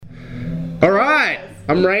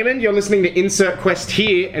I'm Raymond. You're listening to Insert Quest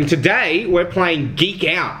here, and today we're playing Geek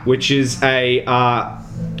Out, which is a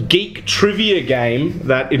geek trivia game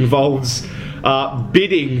that involves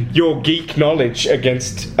bidding your geek knowledge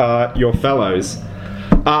against your fellows.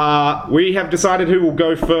 We have decided who will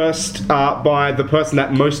go first by the person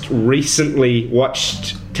that most recently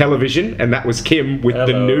watched television, and that was Kim with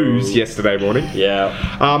the news yesterday morning.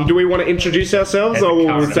 Yeah. Do we want to introduce ourselves, As or a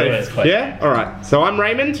will we say? current Yeah. All right. So I'm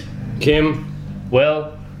Raymond. Kim.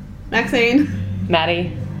 Will. Maxine.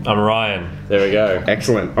 Maddie. I'm Ryan. There we go.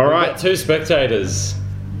 Excellent. All We've right. got two spectators.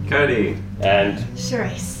 Cody. And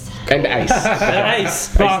Charisse. And Ace.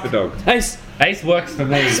 Ace. Ace the dog. Ace. Ace works for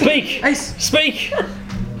me. Speak. Ace. Speak.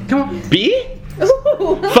 Come on. Beer?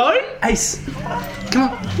 Phone? Ace.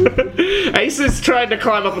 Come on. Ace is trying to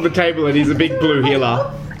climb up on the table, and he's a big blue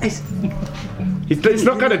healer. Ace. He's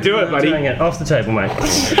not going to do it, buddy. Doing it off the table, mate.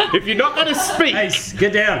 If you're not going to speak. Ace,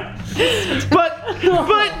 get down. But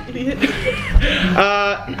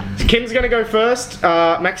Kim's going to go first.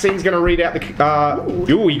 Maxine's going to read out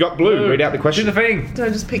the. Ooh, you got blue. Read out the Do question. the thing. Do I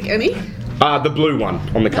just pick any? The blue one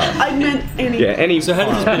on the card. I meant any. Yeah, any. So how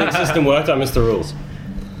does this bidding system work? I missed the rules.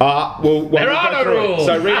 Well, There we'll are go no through it. rules.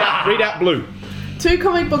 So read out blue. Two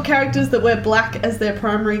comic book characters that wear black as their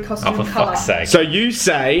primary costume Oh, for colour. fuck's sake. So you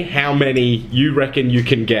say how many you reckon you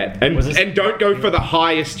can get, and Was this- and don't go for the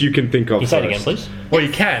highest you can think of. Say it again, first. please. Well, you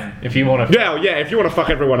can if you want to. Yeah, if you want to fuck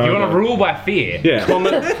everyone You over. want to rule by fear. Yeah.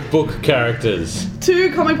 Comic book characters.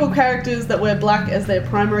 Two comic book characters that wear black as their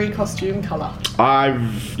primary costume colour.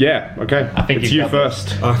 Okay. I think it's you've you got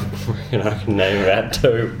first. I can name about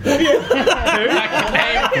two.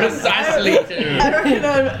 Precisely two. I reckon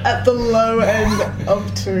I'm at the low end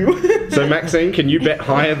of two. So Maxine, can you bet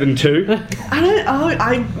higher than 2?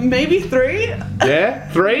 I maybe 3? Yeah,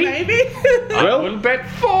 3. Maybe? Well, We'll bet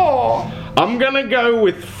 4. I'm gonna go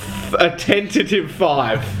with a tentative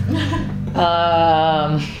 5.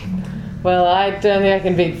 Well, I don't think I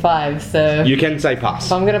can beat 5, so You can say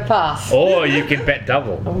pass. I'm gonna pass. Or you can bet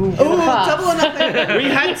double. I'm gonna Ooh, pass. double or nothing. We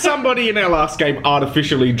had somebody in our last game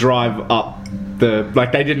artificially drive up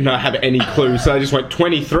they didn't have any clue, so they just went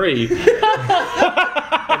 23.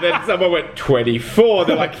 And then someone went 24.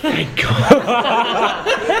 They're like, thank God.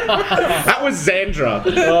 That was Xandra.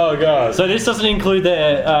 Oh god. So this doesn't include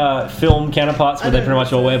their film counterparts where they pretty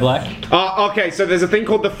much all wear black? Okay, so there's a thing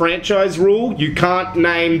called the franchise rule. You can't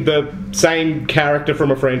name the same character from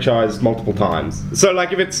a franchise multiple times. So,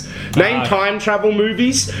 like, if it's name time travel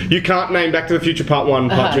movies, you can't name Back to the Future Part 1,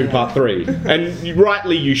 Part 2, Part 3. And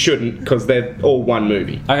rightly you shouldn't, because they're all one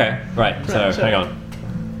movie. Okay, right. So hang on.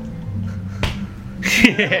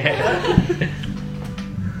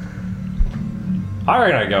 I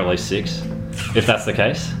reckon I'd go at least 6. If that's the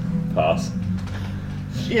case. Pass.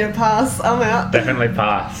 Yeah, pass. I'm out. Definitely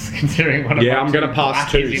pass. Considering one of Yeah, my I'm going to two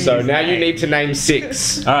pass black is 2. in So his now you name. need to name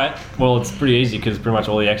 6. Alright, well it's pretty easy because pretty much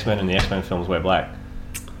all the X-Men and the X-Men films wear black.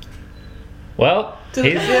 Well,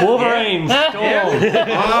 here's Wolverine! Storm!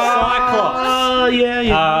 Cyclops! Oh,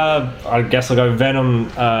 yeah. I guess I'll go Venom,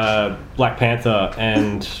 Black Panther,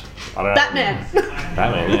 and... I don't know. Batman.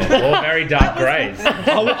 Batman, yeah. all very dark greys.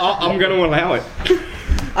 I'm going to allow it.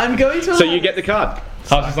 I'm going to. So you get the card.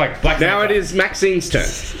 I was just like, black. Now it is Maxine's turn.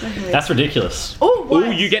 That's ridiculous. Oh, Ooh,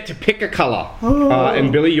 what? you get to pick a colour.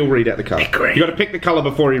 And Billy, you'll read out the colour. green. You got to pick the colour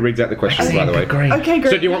before he reads out the questions, by the way. Green. Okay,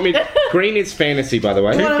 great. So do you want me... Green is fantasy, by the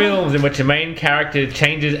way. Two films in which a main character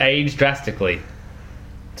changes age drastically.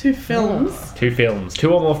 2 films. 2 films.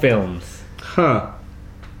 2 or more films. Huh.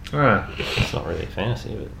 It's not really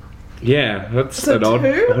fantasy, but... Yeah, that's So an odd...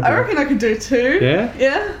 2? I reckon I could do 2. Yeah?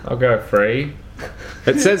 Yeah? I'll go 3.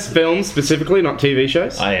 It says films specifically, not TV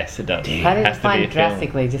shows. Ah, yes, it does. How did you Has to be find a film.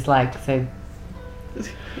 drastically? Just like, so.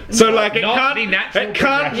 So like it Not can't, the natural it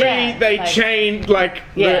can't be progression. they Yeah, like- change like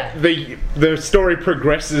Yeah. the story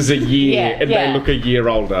progresses a year Yeah, and yeah. they look a year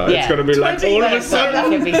older. It's Yeah. got to be like 20 all of a years, That sudden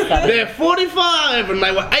could be sudden. they're 45 and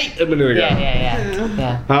they were 8 a minute ago.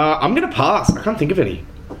 Yeah. I'm gonna pass. I can't think of any.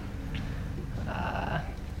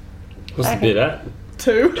 What's the bid at?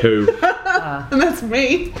 2. 2. And that's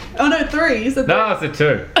me. Oh no, 3. You said No, it's a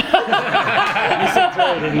 2. I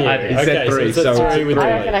did. He said 3, so so it's it's 3 with I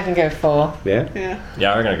reckon me. I can go 4. yeah. Yeah.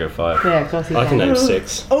 Yeah, I'm gonna go 5. Yeah, of course you I can can. name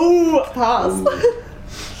 6. Oh, pass.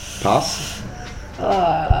 Pass.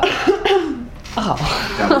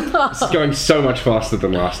 Oh. This is going so much faster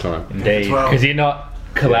than last time. Indeed. Because you're not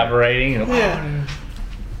collaborating. Yeah.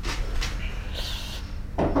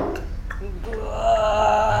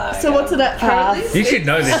 So what's it at currently? You should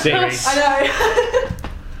know this series. I know.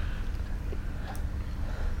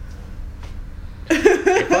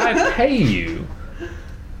 If I pay you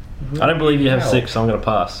I don't believe you have 6, so I'm going to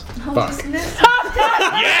pass. Fuck.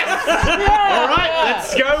 Yes! All right,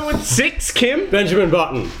 let's go with 6, Kim. Benjamin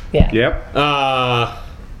Button. Yep.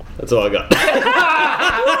 That's all I got.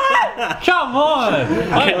 Come on!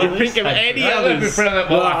 Can you think of any others?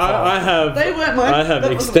 Well, I have. They weren't mine. I have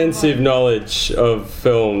That was extensive knowledge of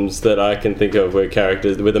films that I can think of where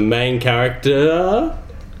the main characters.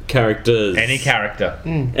 Any character.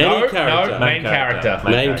 Any No, character. main character.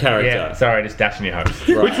 Main character. Yeah, sorry, just dashing your hopes.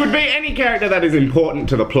 Which would be any character that is important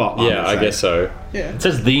to the plot. Yeah, I guess so. Yeah. It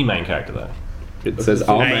says the main character, though. It says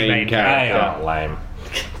our main main character. Oh, lame.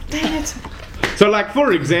 Damn it. So, like,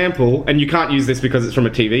 for example, and you can't use this because it's from a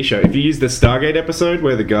TV show, if you use the Stargate episode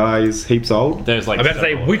where the guy is heaps old, There's like. I'm about to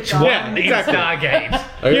say, which one Yeah, exactly. in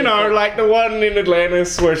Stargate? you know, like the one in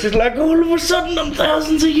Atlantis where she's like, all of a sudden I'm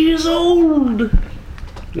thousands of years old.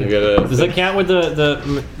 You gotta. Does that count with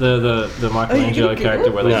the Michelangelo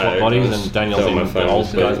character where they swap bodies and Daniel's in the old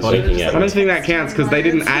guy's body? I don't think that counts because they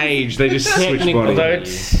didn't age, they just switched Technically,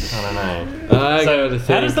 bodies. I don't know. I gotta think.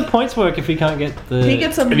 How does the points work if he can't get the? He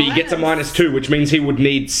gets a And he gets a -2, which means he would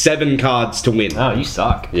need 7 cards to win. Oh, you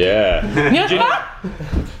suck. Yeah.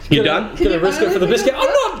 You done? Gonna risk it for the biscuit. I'm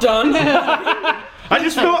not done.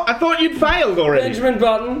 I thought you'd failed already. Benjamin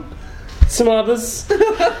Button. Some others. 5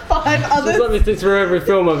 others. Just let me think through every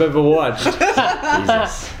film I've ever watched.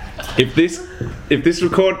 Jesus. If this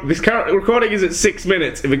current recording is at 6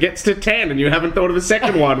 minutes, if it gets to 10 and you haven't thought of a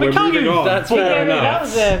second one, we're moving on. That's fair That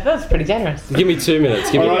enough. was pretty generous. Give me 2 minutes.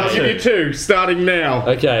 Give me All right, I'll give you 2, starting now.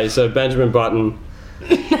 Okay, so Benjamin Button.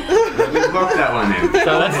 We've locked that one in.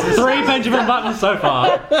 So that's 3 Benjamin Buttons so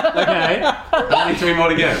far. Okay. Only 3 more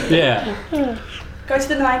to go. Yeah. Go to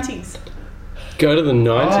the 90s. Go to the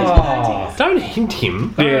 90s. Don't hint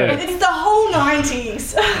him. Yeah. It's the whole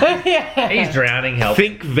 90s. He's drowning, help.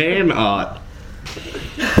 Think van art.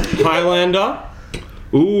 Highlander.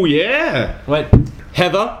 Ooh, yeah. Wait.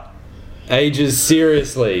 Heather ages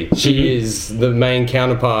seriously. She is the main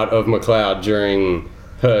counterpart of McLeod during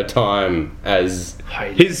her time as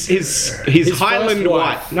His Highland first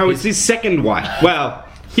wife. wife. No, it's his second wife. Well,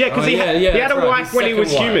 yeah, because he had a that's right, wife his when he was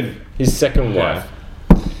second wife. human. His second wife.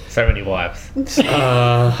 So many wives.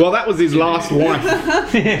 Well, that was his last wife.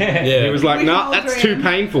 Yeah. He was like, We can nah, all that's dream. too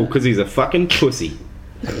painful because he's a fucking pussy.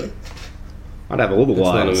 I'd have all the It's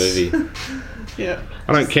not a wives. movie. Yeah.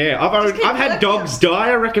 I don't care. I've had dogs die.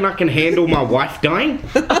 I reckon I can handle my wife dying.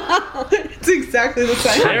 It's exactly the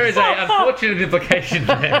same. There is a unfortunate implication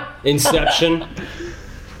there. Inception.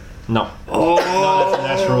 No. Oh, That's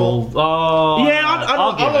natural. Oh. yeah,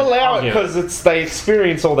 I'll give allow it give because they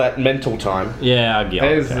experience all that mental time. Yeah, I'll give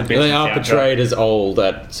There's it. the Okay. bit They are sound portrayed as old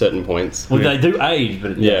at certain points. Well, they do age,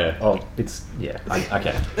 but Yeah. Oh, it's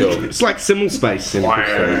okay. Cool. It's like Simul Space in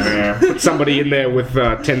Put somebody in there with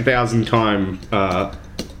 10,000 time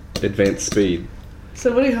advanced speed.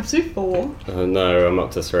 So what do you have to? 4. No, I'm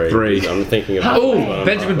up to 3. 3. I'm thinking of. Oh,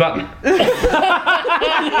 Benjamin Button.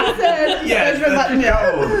 Yes, Button,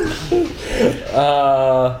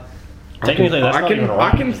 Technically, that's I not can even I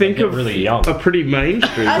right. can think They're of really young. a pretty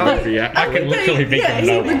mainstream country. I can literally think yeah, of he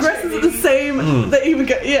another one. progresses at the same. They even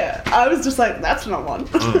go. Yeah, I was just like, that's not one.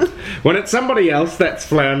 When it's somebody else that's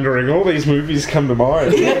floundering, all these movies come to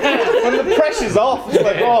mind. When the pressure's off, it's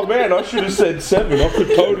like, oh man, I should have said 7. I could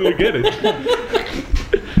totally get it.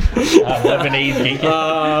 Lebanese geek.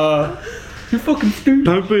 You fucking stooge.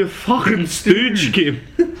 Don't be a fucking stooge, Kim.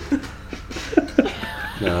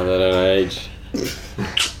 No, they don't age.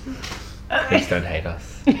 Please don't hate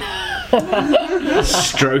us.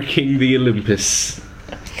 Stroking the Olympus.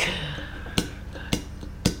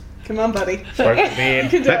 Come on, buddy. Stroke the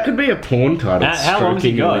beard. That could be a porn title. How long's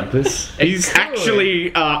he Stroking got? Olympus. He's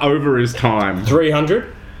actually over his time.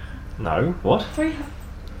 300. No. What?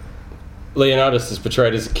 Leonidas is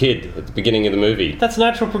portrayed as a kid at the beginning of the movie. That's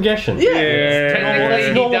natural progression. Yeah. Technically, that's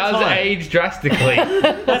he normal does time. age drastically.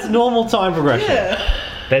 That's normal time progression. Yeah.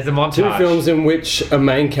 There's a montage. 2 films in which a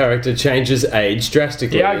main character changes age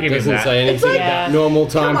drastically. Yeah, I'll it give him doesn't that. say anything like- about normal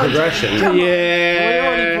time Come on. progression. We already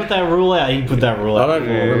Yeah. put that rule out. He put that rule I out. don't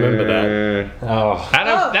remember that. Oh. That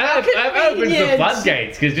how opens the convenient.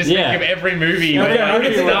 floodgates because just Yeah. think of every movie. Okay, where I'll it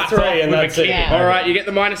give you starts 3 off and with a that's it. kid. Yeah. All right, you get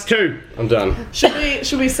the -2. I'm done.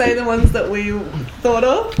 Should we say the ones that we thought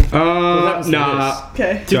of? happens to Nah.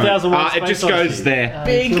 Okay. 2001 It just goes there.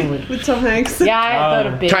 Big with Tom Hanks. Yeah, I thought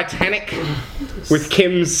of big. Titanic with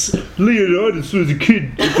Kim's Leonidas was a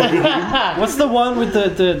kid. What's the one with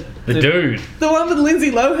the The dude. The one with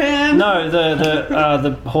Lindsay Lohan. No,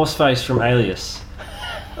 the horse face from Alias.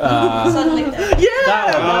 Yeah. I thought of something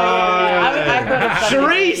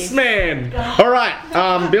Charisse, man. All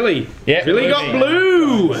right, Billy. Yeah, Billy got movie.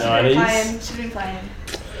 blue. Nineties. Should be playing.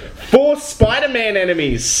 4 Spider-Man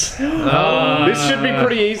enemies. This should be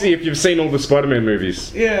pretty easy if you've seen all the Spider-Man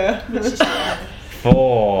movies. Yeah.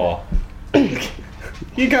 4.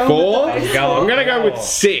 You go. 4? With the I'm gonna go with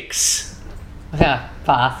 6. Yeah,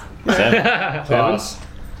 pass. 7. Pass.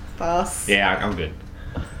 Pass. Yeah, I'm good.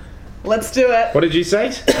 Let's do it. What did you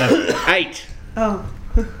say? 8. Oh.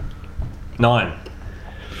 9.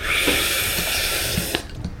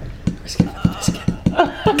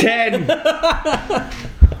 10.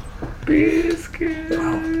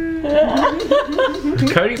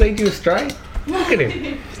 Cody lead you astray? Look at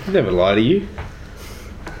him. I never lie to you.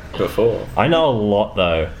 Before. I know a lot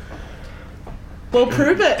though. Well,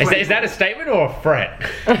 prove it. Is that a statement or a threat?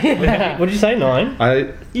 What did you say?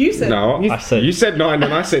 9? You said. No, I said. you said 9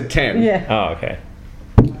 and I said 10. Yeah. Oh, okay.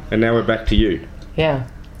 And now we're back to you. Yeah.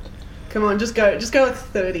 Come on, just go. Just go with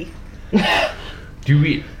 30. Do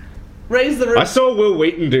it. Raise the roof. I saw Will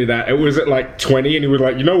Wheaton do that. It was at like 20 and he was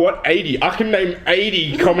like, you know what? 80. I can name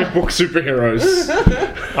 80 comic book superheroes.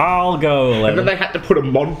 I'll go And then 11. they had to put a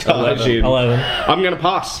montage in. 11. I'm going to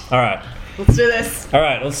pass. All right. Let's do this. All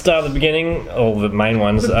right. Let's start at the beginning. All the main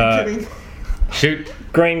ones. Kidding. Shoot.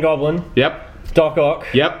 Green Goblin, Yep. Doc Ock,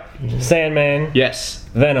 Yep. Sandman, Yes.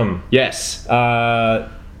 Venom, Yes.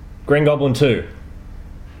 Green Goblin 2.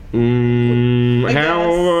 I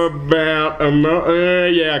How about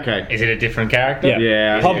yeah, okay. Is it a different character? Yeah.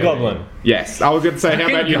 Yeah. Hobgoblin. Yes. I was going to say, how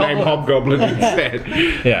about you name Hobgoblin instead?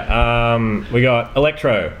 Yeah. We got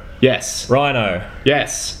Electro, Yes. Rhino.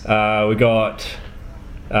 Yes. We got.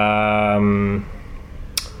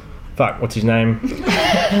 Fuck. What's his name?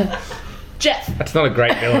 Jeff. That's not a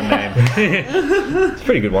great villain name. It's a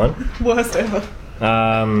pretty good one. Worst ever.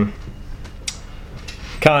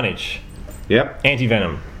 Carnage, Yep.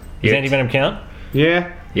 Anti-Venom. Does Yeah. Anti-Venom count?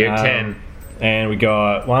 Yeah. You're 10. And we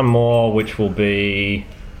got one more, which will be.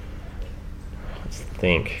 Let's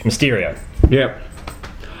think. Mysterio. Yep.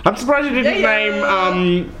 I'm surprised you didn't Yeah, yeah.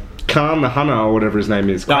 name Khan the Hunter or whatever his name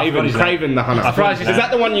is. No, I forgot Craven, his name. Craven the Hunter. surprised you Is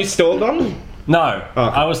that the one you stalled on? No, Oh,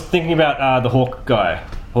 okay. I was thinking about the Hawk guy.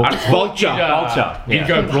 Hawk. Vulture. Vulture, You yeah.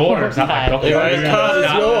 go broader or something. Doctor Anyway, Who, the card is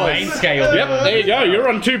start with the yours. main scale. Yep, there you go. You're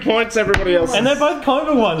on 2 points, everybody else. And they're both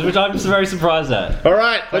comic ones, which I'm very surprised at. All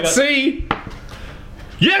right, let's Okay. see.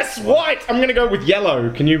 Yes, white. I'm going to go with yellow.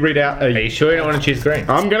 Can you read out Are you sure you don't want to choose green?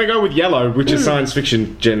 I'm going to go with yellow, which is science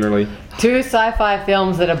fiction generally. 2 sci-fi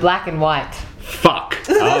films that are black and white. Fuck.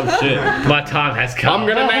 Oh shit. My time has come. I'm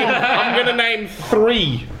gonna name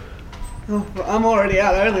 3. Oh, I'm already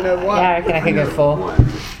out. I only know one. Yeah, I reckon I could go 4.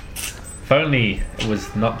 If only it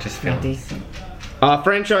was not just film. Decent.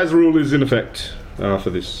 Franchise rule is in effect for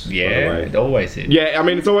this. by the Yeah, way. it always is. Yeah, I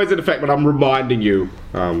mean it's always in effect, but I'm reminding you.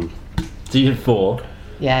 So you did 4.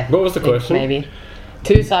 Yeah. What was the I think question? Maybe.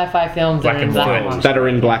 2 sci-fi films Black that are in and black white. and white. That are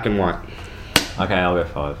in black and white. Okay, I'll go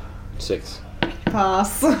 5. 6.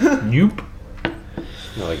 Pass. Nope.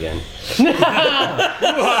 Not again. 7.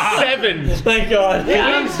 Thank God. You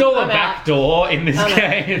can install a I'm back door in this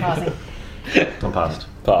game. Passing. I'm passed.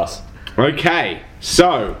 Pass. Okay,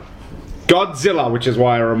 so Godzilla, which is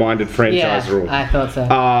why I reminded franchise Yeah, rule. I thought so.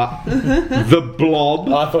 The Blob.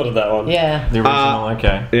 I thought of that one. Yeah. The original,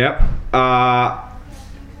 okay. Yep.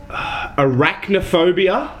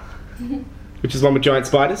 Arachnophobia, which is one with giant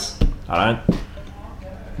spiders. I don't.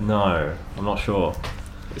 No, I'm not sure.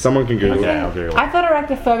 Someone can Google. Okay, it. I'll Google. I thought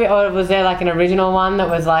arachnophobia, or was there like an original one that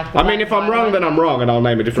was like... I mean, if I'm wrong, then I'm wrong, and I'll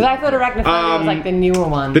name a different. Because I thought arachnophobia was like the newer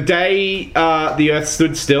one. The day the Earth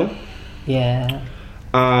stood still. Yeah.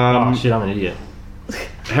 Oh shit, I'm an idiot.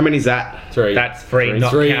 How many is that? 3. That's free,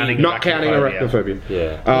 not Three. counting. Not counting arachnophobia.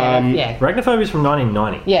 arachnophobia. Yeah. Yeah. Arachnophobia is from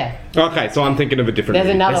 1990. Yeah. Okay, so I'm thinking of a different There's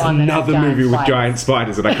movie. another one that has another giant movie with spiders. giant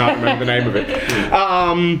spiders, and I can't remember the name of it.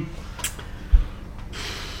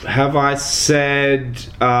 Have I said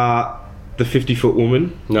The 50-Foot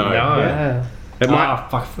Woman? No. No. Oh. It might. Ah,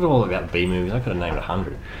 fuck, I forgot all about B movies. I could have named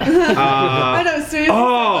 100. I know, seriously.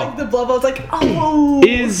 Oh. Like the blob, I was like, oh.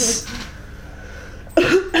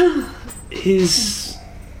 Is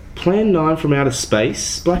Plan 9 from Outer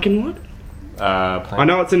Space black and white? I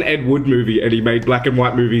know it's an Ed Wood movie, and he made black and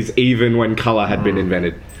white movies even when color had been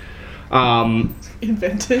invented.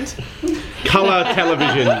 Invented. Color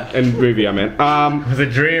television and movie, I meant. It was a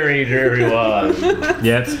dreary, dreary one.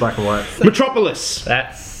 Yeah, it's black and white. Metropolis.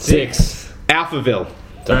 That's 6. Alphaville.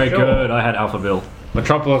 Very Sure. good. I had Alphaville.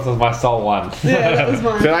 Metropolis was my sole one. Yeah, that was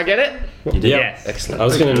mine. Did I get it? You did? Yes. Excellent. I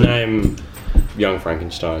was going to name Young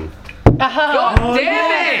Frankenstein. God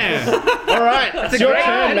damn it! All right, it's your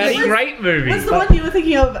turn, That's a Maddie. great movie. What's the one you were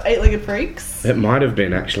thinking of? 8-Legged Freaks? It might have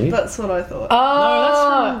been, actually. That's what I thought.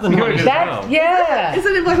 Oh, The 90s as that's well. yeah. Is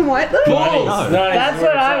it in black and white though? No. That's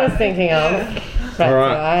what I was thinking of. Right, All so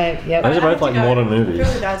right. yep. Those are both like modern movies.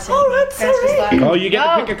 Oh, you get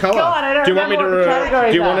to pick a colour. God, I don't do you want me to? remember what the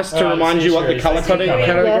categories Do you want are. us to remind you what the colour Yes,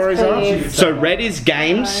 categories please. are? So red is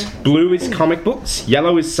games, blue is comic books,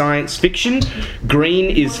 yellow is science fiction,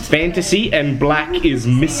 green is fantasy, and black is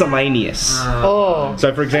miscellaneous. Oh.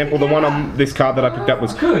 So, for example, the one on this card that I picked up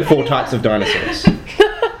was 4 types of dinosaurs.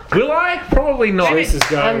 Will I? Probably not. This is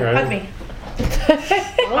going Hug right. me. Stand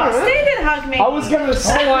and hug me. was going to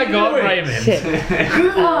say. Oh my god, Raymond. Shit.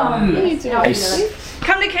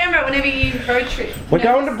 Come to camera whenever you road trip. We're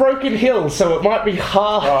going to Broken Hill, so it might be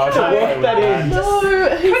hard to work that in.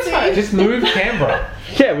 No, he's Just move Canberra.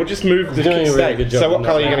 Yeah, we'll just move the Doing a really state. good job So, what on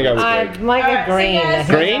colour are that. you going to go with? I Greg? might go green. I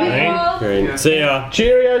think. Green? Green. See ya.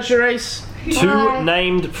 Cheerio, Charisse. 2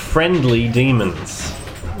 named friendly demons.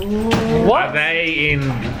 Are they in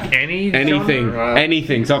any Anything. genre?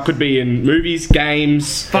 Anything. So, it could be in movies,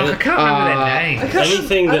 games. Fuck, I can't remember their names.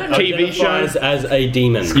 Anything that TV identifies show. as a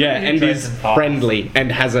demon. Yeah, and is Dresden Files. friendly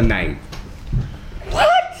and has a name. What?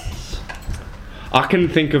 I can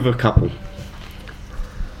think of a couple.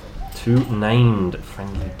 2 named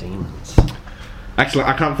friendly demons. Actually,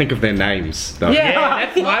 I can't think of their names, though. Yeah. Yeah,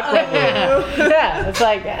 that's my problem. Yeah, it's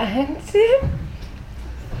like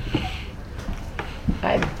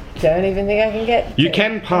I don't even think I can get. You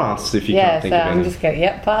can pass if you Yeah, can't think so of I'm any. just going.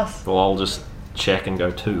 Yep, pass. Well, I'll just check and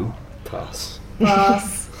go 2. Pass.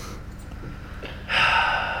 Pass.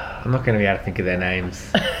 I'm not going to be able to think of their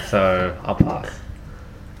names, so I'll pass.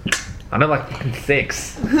 I know like fucking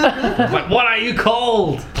 6. I'm like, what are you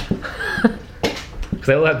called? Because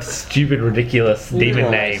they all have stupid, ridiculous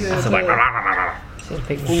demon names. So I'm like, Should have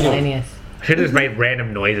picked miscellaneous. I should have just made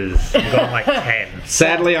random noises. I've got like 10.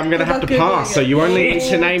 Sadly, I'm going to have to pass, so you only need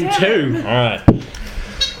to name 2. Alright.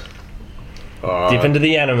 Dip into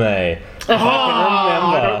the anime.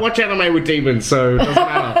 I don't watch anime with demons, so it doesn't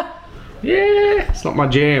matter. Yeah, It's not my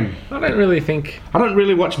jam. I don't really think. I don't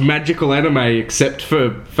really watch magical anime except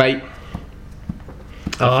for Fate.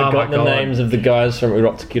 Oh Forgot the names of the guys from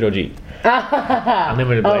Urotsu Kiroji.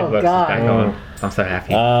 Unlimited Blade Oh, Works is God. back on. I'm so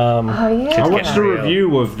happy. Oh I yeah. watched a real.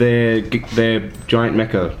 review of their giant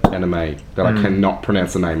mecha anime that I cannot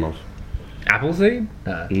pronounce the name of. Appleseed?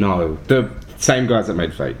 No. No, the same guys that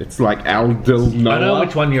made Fate. It's like Aldil Noah. I know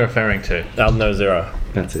which one you're referring to. Alvino Zero.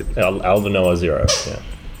 That's it. Alvino Zero.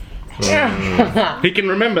 Yeah. He can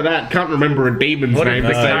remember that. Can't remember a demon's What name if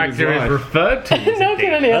to the save his character is life. referred to as a Not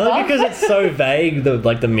demon? gonna be Only a because it's so vague,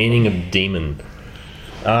 the meaning of demon.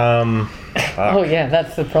 Oh yeah,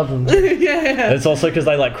 that's the problem. It's also because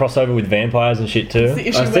they like cross over with vampires and shit too.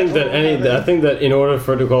 I think that in order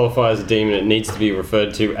for it to qualify as a demon, it needs to be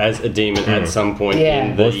referred to as a demon at some point Yeah.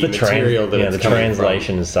 in the What's the material that it's the coming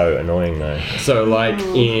translation is so annoying though. from. So, like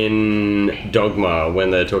in Dogma,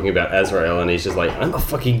 when they're talking about Azrael, and he's just like, "I'm a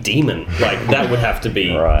fucking demon." Like that would have to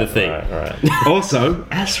be Right, the thing. Right. Also,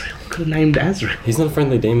 Azrael could have named Azrael. He's not a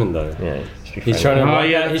friendly demon though. Yeah. He's trying to. Oh,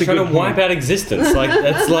 yeah, that's he's a trying good to wipe point. out existence. Like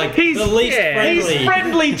that's like the least friendly. He's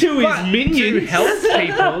friendly to his To minions. help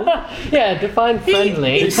people. Yeah, define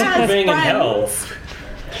friendly. He's sick of being in hell.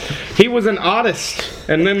 He was an artist,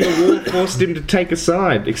 and then the war forced him to take a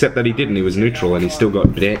side. Except that he didn't. He was neutral, and he still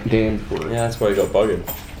got damned for it. Yeah, that's why he got buggered.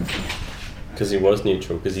 Because he was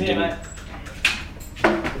neutral. Because he didn't.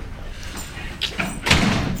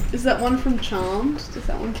 Is that one from Charmed? Does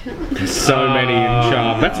that one count? So many in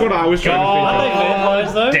Charmed. That's what I was trying to think of.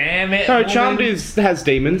 vampires though? Damn it. No, Charmed has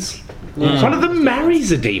demons. One of them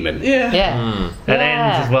marries a demon. Yeah. Yeah. That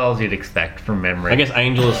Yeah. ends as well as you'd expect from memory. I guess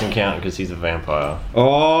Angel doesn't count because he's a vampire.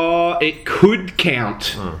 Oh, it could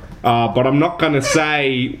count. But I'm not going to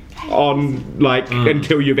say on,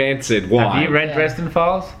 until you've answered why. Have you read Dresden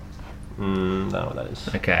Files? Don't know what that is.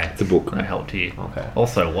 Okay. It's a book. No help to you. Okay.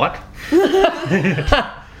 Also, what?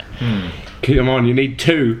 Come on, you need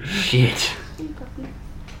 2. Shit.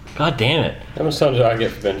 God damn it. How much time did I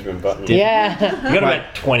get for Benjamin Button? Yeah. You got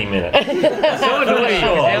about 20 minutes. So annoying.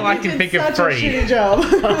 Sure. All I You can did think of such a 3. shitty job.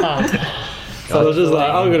 So I was just like,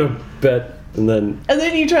 I'm gonna bet, and then And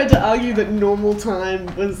then you tried to argue that normal time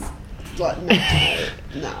was like,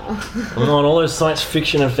 nah. Come on, all those science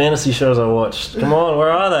fiction and fantasy shows I watched. Come on,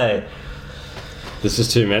 where are they? this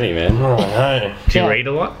is too many, man. Oh no. Do you Yeah. read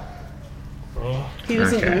a lot? He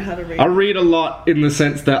doesn't Okay. know how to read. I read a lot in the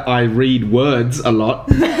sense that I read words a lot.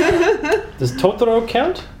 Does Totoro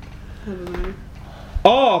count?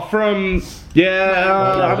 Oh, from...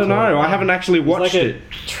 Yeah, I don't know. I haven't actually It's watched like it.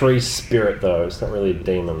 a tree spirit though. It's not really a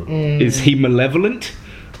demon. Is he malevolent?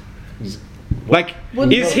 Like,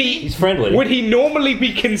 is he... He's friendly. Would he normally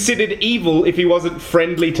be considered evil if he wasn't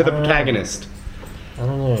friendly to the protagonist? I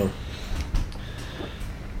don't know.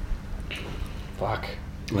 Fuck.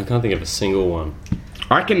 I can't think of a single one.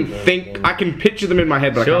 I can picture them in my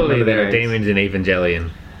head, but I Surely can't there remember are their names. demons in Evangelion.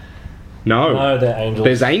 No. No, they're angels.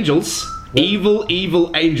 There's angels. Evil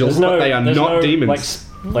angels, but they are there's not no, demons.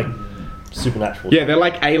 Like supernatural. Yeah, they're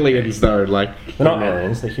like aliens, though. Like, They're not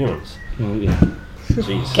aliens, they're humans.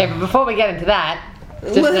 Jeez. Okay, but before we get into that,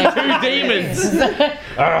 just two demons.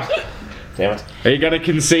 Damn it. Are you gonna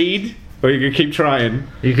concede, or are you gonna keep trying?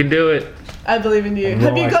 You can do it. I believe in you. No,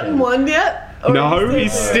 Have you I gotten can't. one yet? Or No, is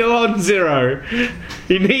he's there- still on 0.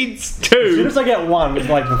 He needs As soon 2. as I get one, it's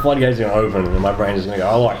like the floodgates are going to open and my brain is going to go,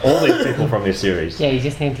 I like all these people from this series. yeah, you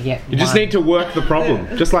just need to get. You just need to work the problem,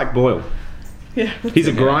 just like Boyle. Yeah. He's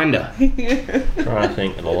a grinder. Trying to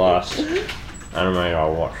think of the last anime I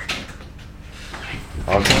watched.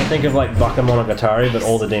 I was trying to think of like Bakemonogatari, but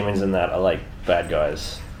all the demons in that are like bad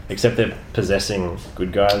guys. Except they're possessing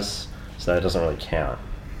good guys, so that doesn't really count.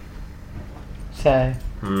 So,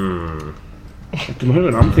 At the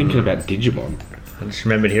moment, I'm thinking about Digimon. I just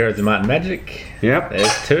remembered Heroes of Might and Magic. Yep.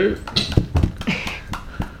 There's 2.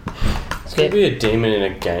 There's gonna be a demon in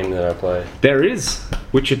a game that I play. There is.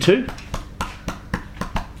 Witcher 2.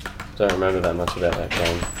 Don't remember that much about that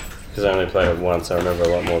game because I only played it once. I remember a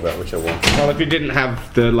lot more about Witcher 1. Well, if you didn't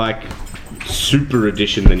have the, like, super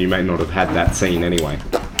edition, then you may not have had that scene anyway.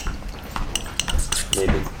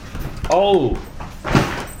 Maybe. Oh!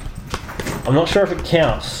 I'm not sure if it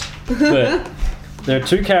counts, but there are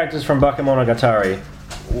 2 characters from Bakemonogatari,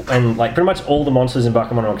 and like pretty much all the monsters in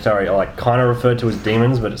Bakemonogatari are like kind of referred to as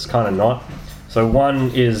demons, but it's kind of not. So one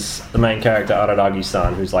is the main character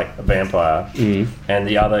Araragi-san, who's like a vampire, and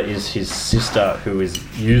the other is his sister, who is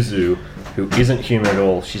Yuzu, who isn't human at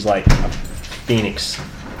all. She's like a phoenix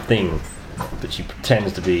thing, but she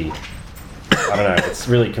pretends to be. I don't know. It's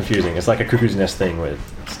really confusing. It's like a cuckoo's nest thing with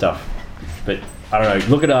stuff, but I don't know.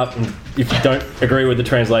 Look it up, and if you don't agree with the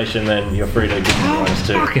translation, then you're free to give me ones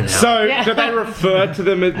too. Fucking hell. So, Yeah. do they refer to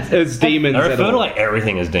them as demons They at refer all? to like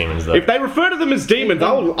everything as demons, though. If they refer to them as demons,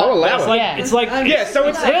 I'll allow it's it. like Yeah. it's like Yeah, so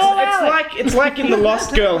it's allow like in The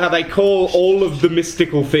Lost Girl how they call all of the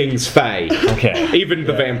mystical things Fae. okay. Even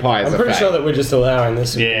the vampires I'm are pretty Fae. sure that we're just allowing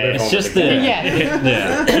this. Yeah, It's just the Yeah.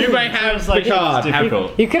 yeah. You may have It's the like card. it's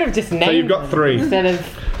difficult. you could have just named you've got them 3. instead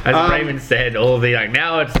of. As Raven said, all the like,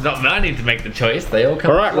 now it's not I need to make the choice. They all come.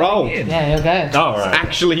 Alright, roll. in. Yeah, you'll go. Oh right.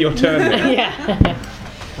 Actually, your turn now. Yeah.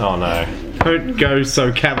 Oh no. Don't go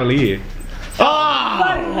so cavalier.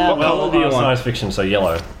 Hell. What colour do you want? Science fiction, so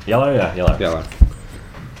yellow. Yellow, yeah, yellow. Yellow.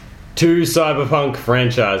 2 cyberpunk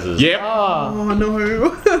franchises. Yep. Oh, Oh no.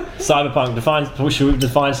 Cyberpunk. Should we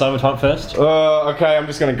define cyberpunk first? Okay, I'm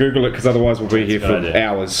just going to Google it because otherwise we'll be here for Good idea.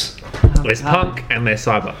 hours. There's punk and there's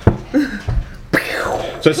cyber.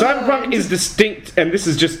 So cyberpunk is distinct, and this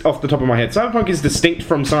is just off the top of my head. Cyberpunk is distinct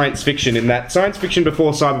from science fiction in that science fiction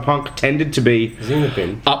before cyberpunk tended to be Is he in the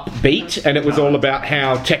bin? upbeat, and it was all about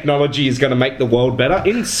how technology is going to make the world better.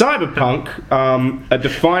 In cyberpunk, a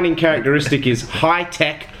defining characteristic is high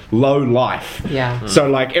tech, low life. yeah. So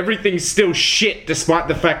like everything's still shit, despite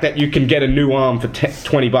the fact that you can get a new arm for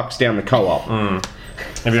 $20 down the co-op.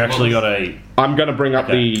 Have you actually got a? I'm going to bring up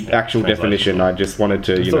Okay, the yeah, actual translation. definition. I just wanted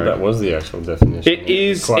to, I you thought know. that was the actual definition. It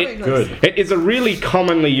is quite good. It is a really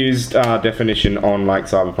commonly used definition on like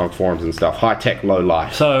cyberpunk forums and stuff. High tech, low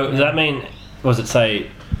life. So does that mean? What does it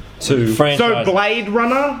say? 2. Franchise. So Blade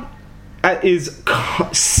Runner is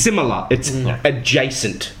similar. It's Yeah.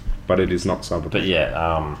 adjacent, but it is not cyberpunk. But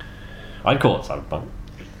yeah, I'd call it cyberpunk.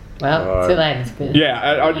 Well, too late. It's good.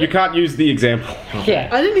 Yeah, you can't use the example. Yeah.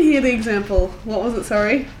 I didn't hear the example. What was it?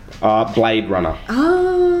 Sorry. Blade Runner.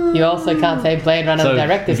 Oh. You also can't say Blade Runner So,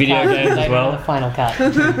 director's video cut, games as Blade well? Runner final cut.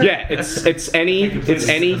 Yeah, it's anything,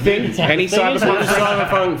 any cyberpunk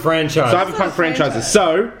Cyberpunk franchise. cyberpunk franchises.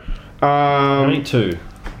 So, Only 2.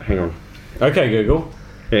 hang on. Okay, Google.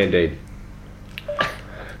 Yeah, indeed.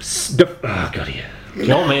 Oh god, yeah. Do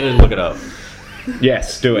you want me to look it up?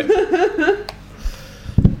 Yes, do it.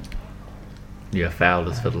 You have failed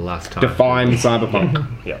us for the last time. Define cyberpunk.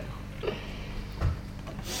 Yeah.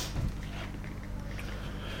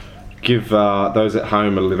 Give those at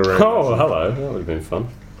home a literary. Oh, hello. That would have been fun.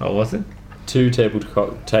 Oh, was it? 2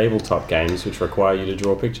 tabletop games which require you to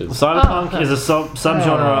draw pictures. Cyberpunk is a subgenre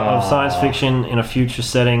of science fiction in a future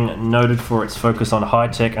setting noted for its focus on high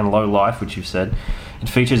tech and low life, which you've said. It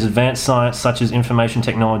features advanced science such as information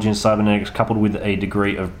technology and cybernetics, coupled with a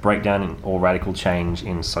degree of breakdown or radical change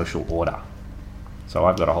in social order. So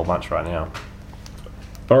I've got a whole bunch right now.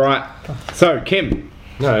 All right. So Kim.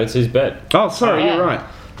 No, it's his bet. Oh, sorry, Yeah. you're right.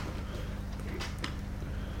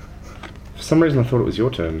 For some reason, I thought it was your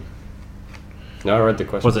turn. No, I read the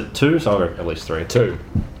question. Was it 2? So I'll go at least 3. 2.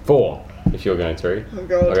 4. If you're going 3, Oh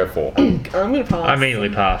god. I'll go 4. I'm gonna pass. I immediately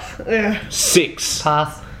pass. Yeah. 6.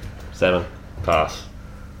 Pass. 7. Pass.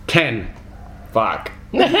 10. Fuck.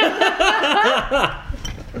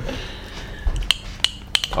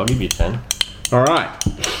 I'll give you 10. Alright.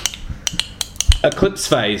 Eclipse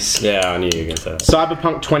phase. Yeah, I knew you were going to say that.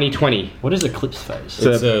 Cyberpunk 2020. What is Eclipse Phase?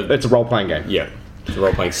 It's a role playing game. Yeah. It's a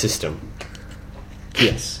role-playing system.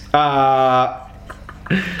 Yes.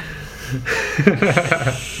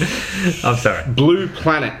 I'm sorry. Blue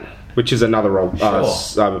Planet, which is another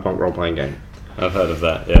Cyberpunk role playing game. I've heard of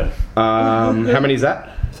that, yeah. How many is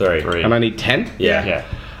that? 3. And I need 10? Yeah.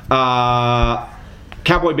 Yeah.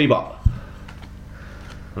 Cowboy Bebop.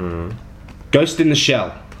 Ghost in the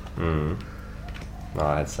Shell. Oh,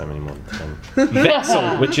 I had so many more than 10.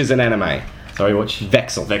 Vexel, which is an anime. Sorry, what's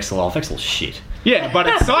Vexel. Vexel? Oh, Vexel's shit. Yeah, but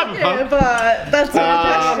it's Yeah, Cyberpunk. but that's not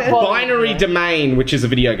a question. Binary Domain, which is a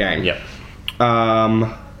video game. Yep. Um,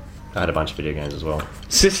 I had a bunch of video games as well.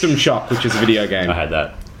 System Shock, which is a video game. I had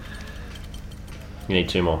that. You need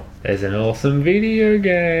 2 more. There's an awesome video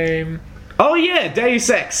game. Oh yeah, Deus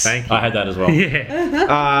Ex. Thank you. I had that as well.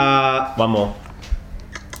 Yeah. 1 more.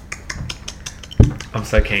 I'm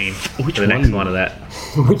so keen for the next one of that.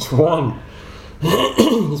 Which one?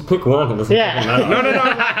 Just pick one. It doesn't Yeah. fucking matter.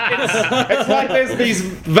 No. It's like there's these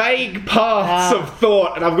vague paths of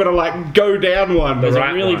thought, and I've got to like go down one. There's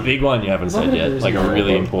right a really one. big one you haven't said yet. Like a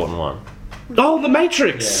really important one. Oh, The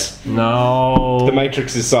Matrix. No. The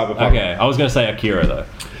Matrix is Cyberpunk. Okay, I was going to say Akira though.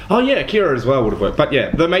 Oh yeah, Akira as well would have worked. But yeah,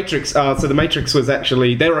 The Matrix. So The Matrix was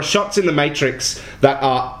actually there are shots in The Matrix that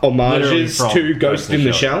are Literally homages from to Ghost in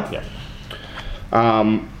the Shell. Yeah.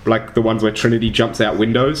 Like the ones where Trinity jumps out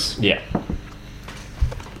windows. Yeah.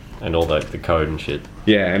 And all the code and shit.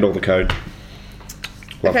 Yeah, and all the code.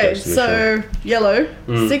 Love Okay, Ghost in the Shell. so yellow.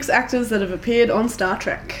 6 actors that have appeared on Star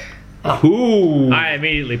Trek. Ooh. I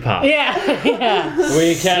immediately pass. Yeah. Yeah.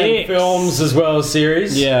 We can films as well as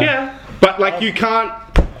series. Yeah, but like you can't.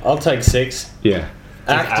 I'll take 6. Yeah.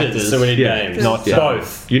 Actors, so we need Yeah. names. Not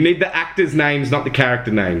both. You need the actors' names, not the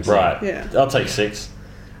character names. Right. Yeah. I'll take 6.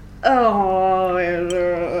 Oh,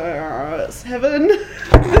 7.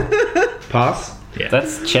 Pass.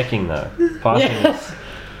 That's checking though. Passing Yeah. is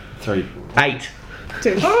 3. 8.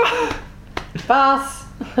 2. Pass.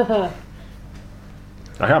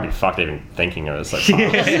 I can't be fucked even thinking of it. It's like,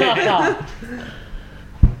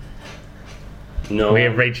 No. We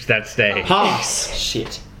have reached that stage. Pass.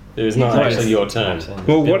 Shit. It was not actually your turn.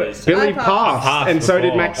 Well, what? Billy's Billy I passed. passed, and so did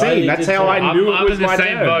before. Oh, Maxine. you That's did how too. I knew I'm it was in the my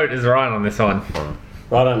same turn. boat as Ryan on this one.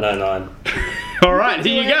 I don't know 9. All right,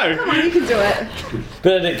 here you go. Come on, you can do it.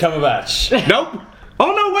 Benedict Cumberbatch. Nope.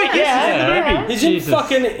 Oh no, wait. Yes, he's in the movie. He's in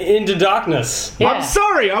fucking Into Darkness. Yeah. I'm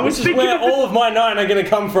sorry. I was Which is thinking where of all of my 9 are going to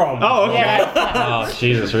come from. Oh, okay. Yeah. oh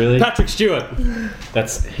Jesus, really? Patrick Stewart.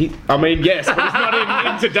 That's I mean, yes, but he's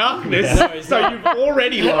not Into Darkness, No, he's so you've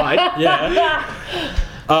already lied. Yeah.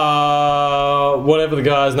 Whatever the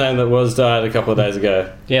guy's name that was died a couple of days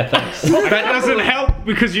ago. yeah. Thanks. That doesn't help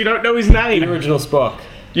because you don't know his The name. original Spock.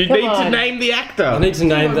 You Come need to on. name the actor. I need to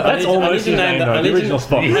name the. That's almost his name though. The original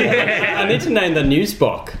Spock. I need to name the new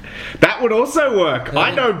Spock. That would also work.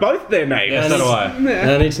 I know both their names. Yeah, so do I. And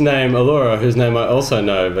I need to name Allura, whose name I also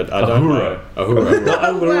know, but I don't know. Ahura.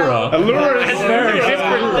 Allura. Allura is a very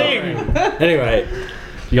different thing. Anyway,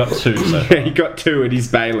 You got 2. So. He got 2 and he's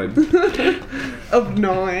Balin. Of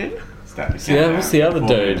 9. yeah, what's the other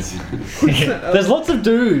dude? There's lots of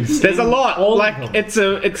dudes. There's a lot. All of Like them. it's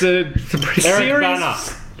a Eric series. Bana.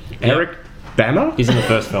 Eric Banner? He's in the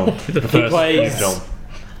first film. The first plays- film.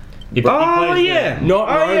 He Oh plays yeah. Not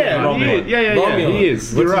oh yeah. Romulan. He is. Yeah. Romulan. He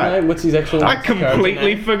is. You're What's his right. name? What's his actual I completely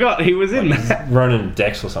character name? forgot he was in that. Ronan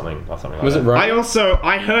Dex or something like Was it that. Roman?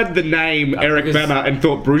 I heard the name Eric because- Banner and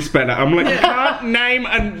thought Bruce Banner. I'm like, I can't name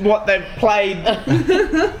and what they've played.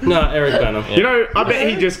 No, Eric Bana. You know, I bet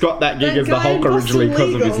he just got that gig That as the guy Hulk in originally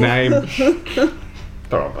because of his Boston name.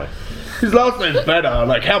 Probably. His last name's Banner.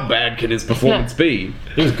 Like, how bad can his performance be?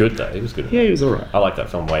 He was good though. He was good. Yeah, he was alright. I like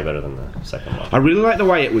that film way better than the second one. I really like the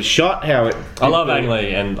way it was shot. How it. I love Ang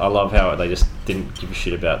Lee, and I love how they just didn't give a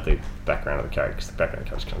shit about the background of the character, because the background of the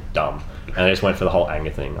character was kind of dumb. And they just went for the whole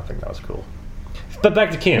anger thing. I think that was cool. But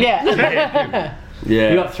back to Kim. Yeah. Yeah.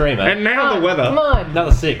 You got 3, mate. And now the weather. Come on.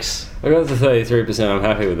 Another 6. I got to 33%. I'm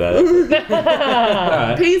happy with that.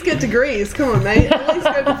 Alright. P's get degrees. Come on, mate. At least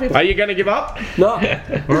go to 50. Are you going to give up? No.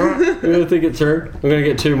 We're going to think it through. We're going to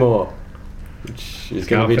get 2 more. Which is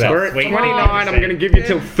going to be for that. tough. We're at Sweet. 29. I'm going to give you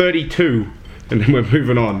till 32. And then we're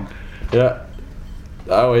moving on. Yeah.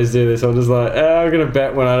 I always do this. I'm just like, I'm gonna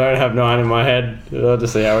bet when I don't have 9 in my head. I'll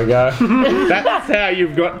just see how we go. That's how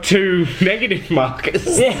you've got 2 negative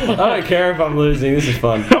markers. I don't care if I'm losing. This is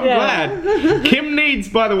fun. I'm glad. Kim needs,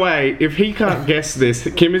 by the way, if he can't guess this,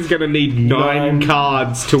 Kim is going to need 9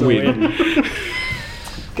 cards to win.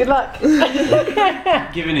 Good luck.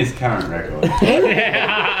 Given his current record,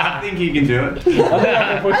 I think he can do it. I think I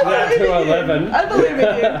can push it out to 11. I believe in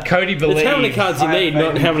you. Cody believes. It's how many cards you need,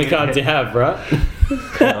 not how many cards you have, right?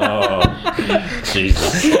 Oh,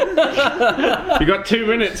 Jesus. You got 2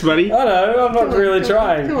 minutes, buddy. I know. I'm not really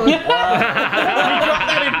trying. Come on. You got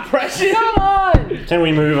that impression? Come on. Can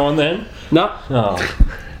we move on then? No. Oh.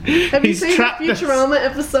 Have you He's seen the trapped us. Futurama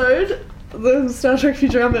episode? The Star Trek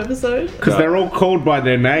Futurama episode? Because they're all called by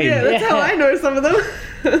their name. Yeah, that's how I know some of them.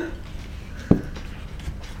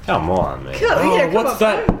 Come on, man. Come What's on,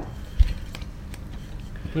 that? bro.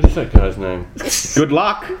 What is that guy's name? Good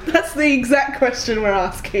luck. That's the exact question we're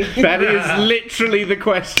asking. That is literally the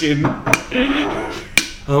question.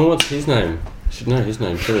 Oh, what's his name? I should know his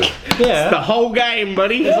name too. Yeah. The whole game,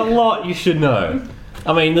 buddy. There's a lot you should know.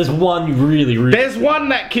 I mean, there's one you really. There's one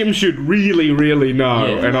that Kim should really, really know,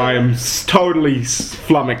 Yeah. and I am totally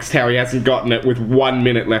flummoxed how he hasn't gotten it with 1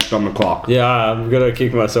 minute left on the clock. Yeah, I'm gonna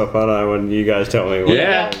kick myself, aren't I, when you guys tell me what.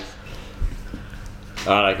 Yeah.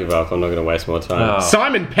 I don't give up. I'm not gonna waste more time. Oh.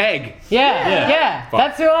 Simon Pegg. Yeah.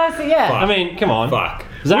 That's who I see. Yeah. I mean, come on. Fuck.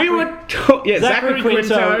 Zachary, We were Zachary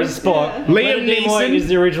Quinto is Quinto. Spock. Liam Leonard Nimoy Neeson. is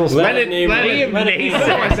the original Spock. Leonard Neeson.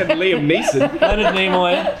 I said Liam Neeson. Leonard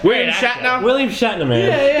Nimoy. William Shatner. William Shatner, man.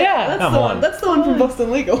 Yeah. That's Come the on. one. That's the one from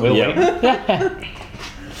Boston Legal. Will Yep. we?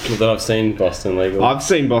 Not that I've seen Boston Legal. I've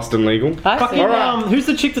seen Boston Legal. I Fucking, see. Alright. who's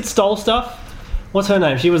the chick that stole stuff? What's her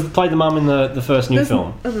name? She played the mum in the first new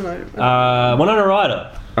film. I don't know. Winona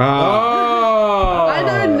Ryder. Oh! I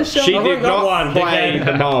know Michelle. She I've did got not one, play dickhead.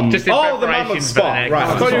 the mum. Just in the mum of preparation for the Spot. next Right. I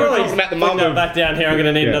one. thought you were talking about the mum No, of. back down here. I'm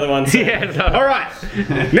gonna need another one. Yeah. No. All right.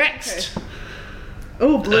 Next.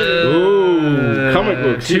 Oh, blue. Ooh, comic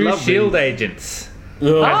books. You 2 love Shield these. agents. Ugh.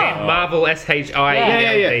 As in Marvel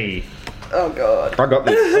SHIELD. Oh, God. I got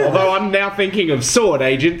this. Although I'm now thinking of sword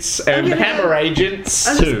agents and Okay. hammer agents.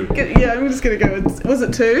 I'm Two. I'm just gonna go with. Was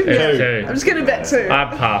it 2? Yeah, Two. 2. I'm just gonna bet 2. I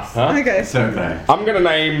pass. Okay. So bad. I'm gonna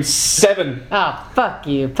name 7. Oh, fuck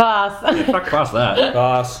you. Pass. Fuck past that.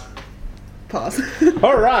 Pass. Pass.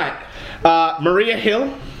 All right. Maria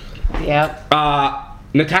Hill, Yep.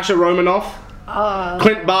 Natasha Romanoff,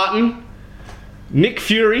 Clint Barton, Nick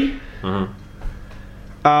Fury,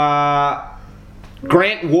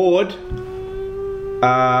 Grant Ward,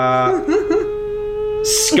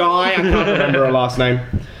 Sky. I can't remember her last name.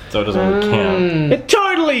 So it doesn't count. It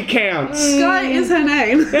totally counts. Sky is her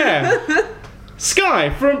name. Yeah.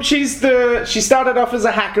 Sky she started off as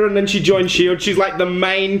a hacker and then she joined SHIELD. She's like the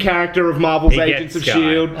main character of Marvel's He Agents gets of Sky.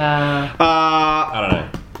 SHIELD. I don't know.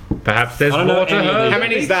 Perhaps there's I don't know more to any of her. these. How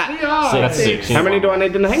many is that? That's 6. How many do I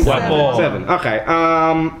need to name? One more. 7. Okay.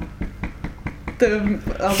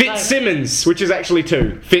 Fitzsimmons, which is actually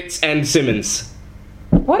 2. Fitz and Simmons.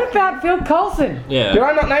 What about Phil Coulson? Yeah. Did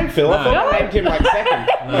I not name Phil? I thought I named him like second.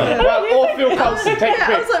 Well, or Phil Coulson. Take Yeah, I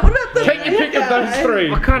your was pick. like, what about the Take your pick of those 3.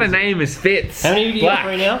 What kind of name is Fitz? How many do you Black. get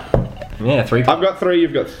 3 now? Yeah, 3. I've got 3.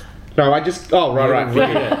 You've got. No, I just. Oh, right.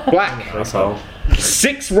 Black. Asshole.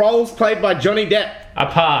 6 roles played by Johnny Depp. I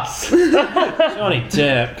pass. Johnny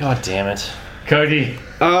Depp. God damn it. Cody.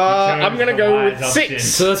 I'm gonna go with wise 6. option.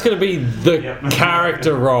 So that's gonna be the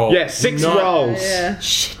character role. Yeah, 6 Not- roles. Yeah.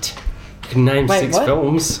 Shit. I can name Wait, 6 what?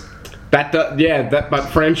 films. But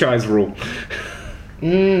franchise rule. So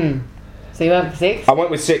you went for 6? I went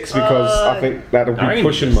with 6 because I think that'll I be reckon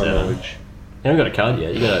pushing you my said knowledge. You haven't got a card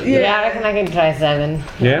yet. You got. Yeah, I reckon I can try 7.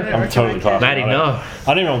 Yeah? I'm totally past. Maddie, no.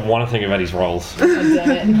 I don't even want to think about his roles.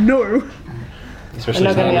 Damn it. No. Especially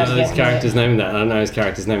I'm not I gonna don't be know able to his get character's name in that. I don't know his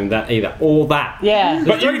character's name in that either. Or that. Yeah.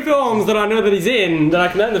 But 3 films that I know that he's in, that I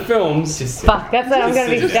can name the films. Fuck, that's what I'm gonna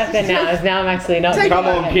be stuck in now. Is now I'm actually not. Come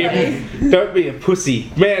on, Kim. Don't be a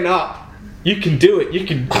pussy. Man up. You can do it. You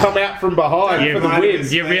can come out from behind for the win.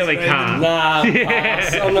 You really can't. Nah,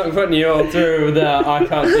 pass. I'm not putting you all through with that. I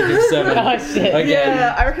can't think of 7. Oh shit. Again,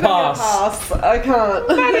 Yeah, I reckon pass. I'm gonna pass. I can't.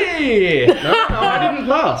 Hey. No, I didn't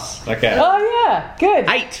pass. Okay. Oh yeah, good.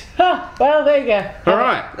 8. Huh, well, there you go. All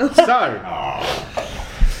right. So.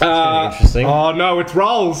 Interesting. Oh no, it's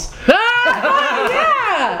rolls. Yeah.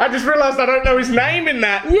 I just realised I don't know his name in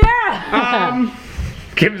that. Yeah.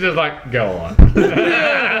 Kim's just like, go on.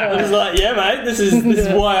 I was like, yeah, mate, this is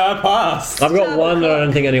why I passed. I've got one that I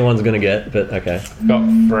don't think anyone's going to get, but okay. Got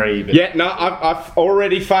 3, but Yeah, no, I've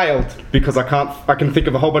already failed because I can think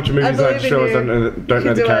of a whole bunch of movies that I believe just in realised you. don't know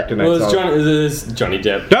You the can character do names. Well, it's Johnny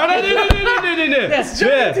Depp. No. Yes,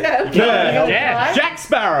 Johnny Depp. Yeah. Jack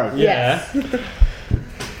Sparrow. Yes.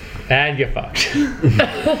 And you're fucked.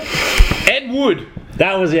 Ed Wood.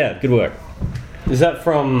 That was good work. Is that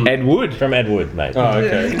from? Ed Wood. From Ed Wood, mate. Oh,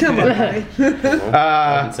 okay. Come on, Harry.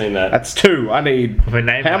 I haven't seen that. That's 2. I need. With a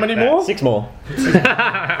name How like many that. more? 6 more.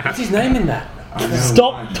 What's his name in that?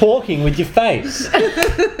 Stop talking with your face.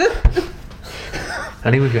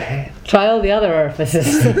 Only with your hand. Try all the other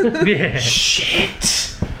orifices. Yeah.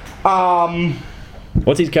 Shit.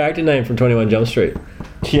 What's his character name from 21 Jump Street?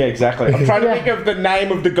 Yeah, exactly. I'm trying to think of the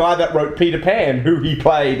name of the guy that wrote Peter Pan, who he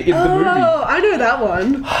played in the movie. Oh, I know that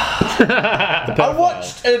one. I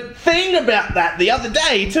watched a thing about that the other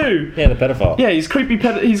day too. Yeah, the pedophile. Yeah, he's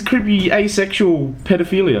creepy asexual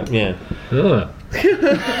pedophilia. Yeah. Ugh.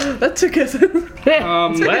 That took us a Wow.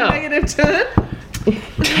 negative turn.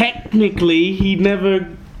 Technically, he never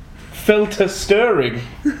felt a stirring.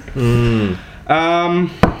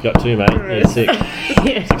 Got 2, mate. Yeah, 6.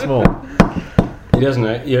 6 more. He doesn't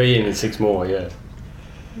know. Yeah, you need 6 more. Yeah.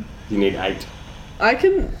 You need 8. I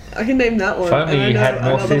can name that one. If only and I you know had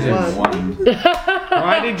more another scissors. one.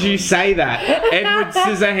 Why did you say that? Edward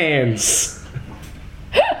Scissorhands.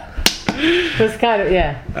 It's kind of,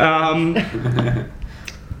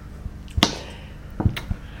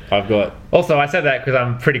 I've got. Also, I said that because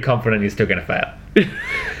I'm pretty confident you're still going to fail.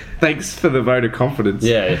 Thanks for the vote of confidence.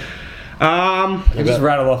 Yeah. You just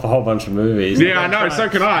rattle off a whole bunch of movies. Yeah, I know. So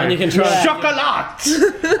can I. And you can try. Chocolat.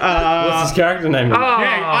 What's his character name? Yeah,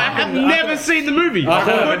 I have never seen the movie.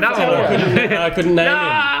 I couldn't name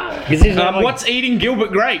him. What's Eating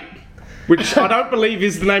Gilbert Grape? Which I don't believe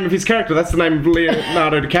is the name of his character. That's the name of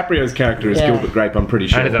Leonardo DiCaprio's character is Gilbert Grape, I'm pretty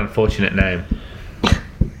That is sure. an unfortunate name.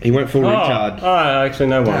 He went full retard. Oh, I actually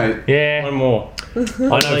know one. Yeah. One more.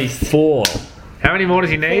 I know 4. How many more does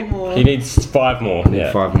he need? He needs 5 more.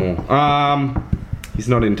 Yeah. 5 more. He's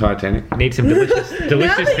not in Titanic. Need some delicious Now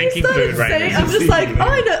that you thinking started food right saying, now. I'm just like, oh,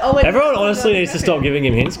 I know. Oh, wait, Everyone honestly needs to stop giving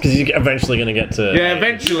him hints because he's eventually going to get to. Yeah,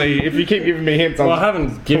 eventually, if you keep giving me hints, Well, I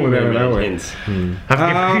haven't given Pulling him out of any nowhere. hints.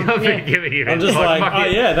 I've been giving you I'm just like, oh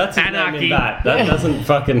yeah, that's his name Anarchy. in that. That doesn't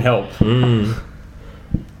fucking help.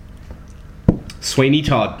 Sweeney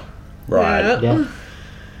Todd. Right. yeah.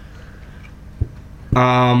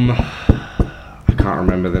 I can't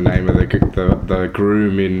remember the name of the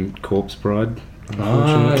groom in Corpse Bride.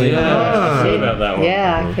 Unfortunately, I forgot about that one.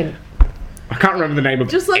 Yeah, I can. I can't remember the name of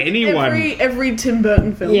Just like anyone. every Tim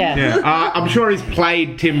Burton film. Yeah. Yeah, I'm sure he's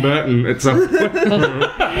played Tim Burton at some point.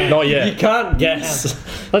 Not You yet. can't guess.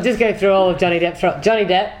 I'll just go through all of Johnny Depp's. Johnny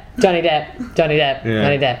Depp, Johnny Depp, Johnny Depp, Yeah.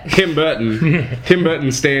 Johnny Depp. Tim Burton. Tim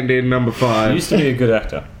Burton stand-in number He 5. used to be a good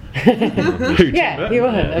actor. Yeah, he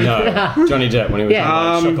was. No, Johnny Depp, when he was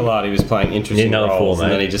Yeah. in Chocolat, he was playing interesting Yeah, another roles, 4,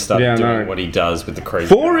 and mate. then he just started Yeah, I doing know. what he does with the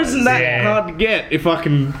crazy 4 guys. isn't that Yeah. hard to get if I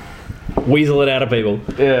can. Weasel it out of people.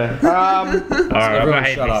 Yeah. Alright, I'm Everyone gonna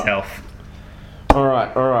hate shut up. myself. All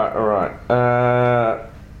right.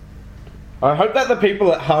 I hope that the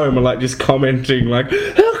people at home are like just commenting like,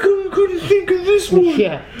 how come I couldn't think of this one?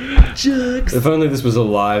 Yeah. Jerks. If only this was a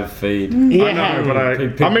live feed. Yeah. I know, but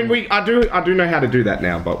People- I mean, I do know how to do that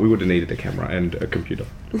now, but we would have needed a camera and a computer.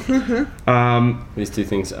 These two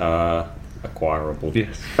things are acquirable.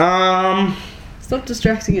 Yes. Stop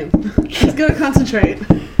distracting him. He's got to concentrate.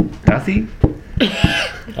 Does he? I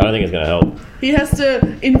don't think it's going to help. He has to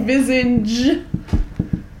envisage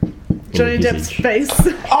Johnny Depp's face.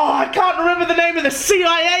 Oh, I can't remember the name of the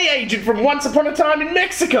CIA agent from Once Upon a Time in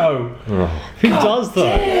Mexico. Who does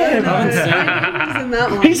though? He's in that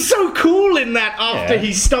one. He's so cool in that after Yeah.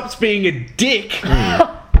 he stops being a dick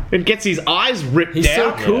and gets his eyes ripped He's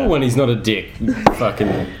so out. cool when he's not a dick.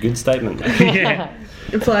 Fucking good statement. Yeah.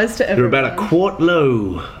 Applies to They're everyone. about a quart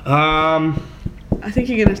low. I think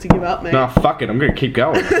you're gonna have to give up, mate. Nah, fuck it. I'm gonna keep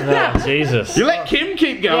going. Oh, Jesus. You let Kim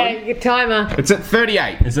keep Yeah, going. your timer. It's at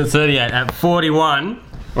 38. It's at 38. At 41,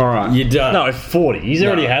 All right. you're done. No, 40. He's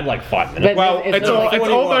already had like 5 minutes. But Well, it's like-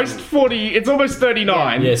 41. almost 40. It's almost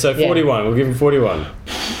 39. Yeah, so 41. We'll give him 41.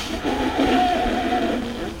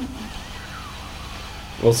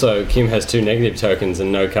 Also, Kim has 2 negative tokens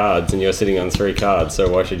and no cards, and you're sitting on 3 cards, so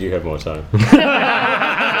why should you have more time?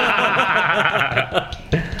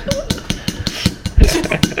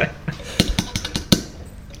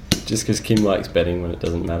 Just because Kim likes betting when it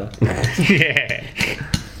doesn't matter. Yeah.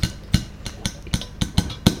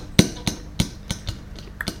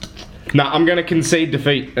 No, I'm going to concede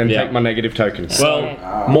defeat and Yeah. take my negative tokens.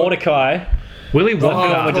 Well, Mordecai Willy Wonka.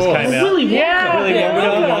 Film that just came out. Yeah. Willy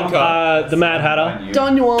Wonka. The Mad Hatter.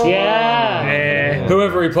 Don Juan. Yeah. Yeah.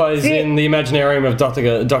 Whoever he plays in the Imaginarium of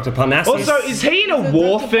Dr. Parnassus. Also, is he in a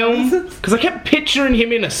war film? Because I kept picturing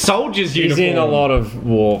him in a soldier's He's uniform. in a lot of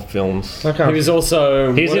war films. Okay. He was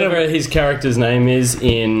also He's in whatever his character's name is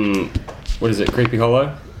in what is it? Creepy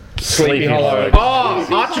Hollow. Sleepy Hollow. Oh,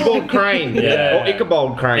 Archibald Crane. Yeah. Or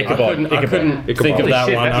Ichabod Crane. I couldn't think of Holy that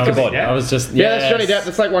shit, one. that's Ichabod. I was just Yeah, that's Johnny Depp.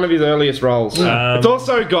 That's like one of his earliest roles. It's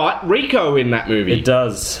also got Rico in that movie. It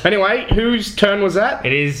does. Anyway, whose turn was that?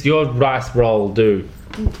 It is your rice roll, do.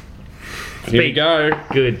 Here we go.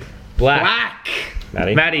 Good. Black. Black.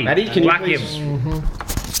 Maddie. Maddie, can you Black please... him.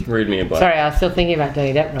 Read me a book. Sorry, I was still thinking about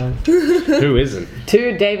Johnny Depp wrong. Who isn't?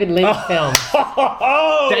 2 David Lynch films.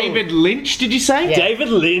 David Lynch, did you say? Yeah. David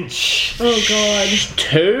Lynch. Oh god.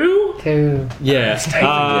 2? 2. Yeah.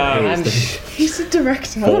 He's a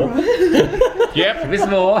director. Yep. There's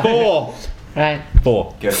more. 4. Right.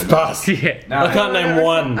 4. Pass. Yeah. No, I can't name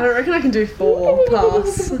one. I don't reckon I can do 4.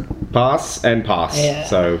 Pass. Pass and pass. Yeah.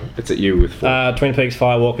 So it's at you with 4. Twin Peaks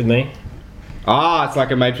Fire Walk With Me. It's like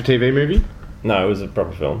a made-for-TV movie? No, it was a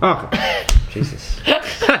proper film. Oh. Jesus.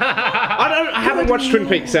 I haven't watched Twin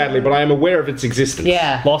Peaks, sadly, but I am aware of its existence.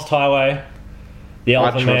 Yeah. Lost Highway. The I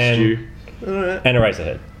Elephant trust Man. you. And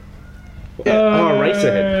Eraserhead.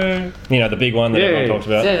 Eraserhead. You know, the big one that Yeah. everyone talks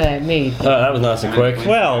about. So that me. That was nice and quick.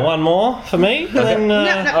 Well, one more for me. And then,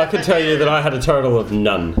 I could tell you that I had a total of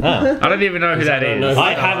none. ah. I don't even know who that is.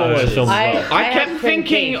 I have all those films as well. I have kept Twin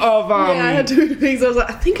thinking Peaks. of Yeah, I had 2 things. I was like,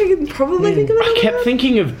 I think I can probably think of I it. kept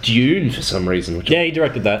thinking of Dune for some reason. Which Yeah, he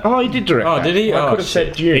directed that. Oh, he did direct. Oh, that. did he? I Oh, could have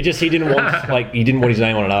said Dune. He didn't want he didn't want his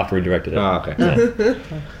name on it after he directed it. Oh, okay.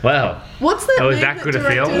 Wow. What's that? Oh, is name that good a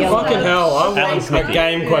directed- film? Fucking hell! I Alan want a Smithee.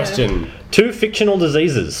 game question. 2 fictional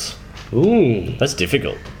diseases. Ooh. That's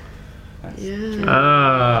difficult. Yeah.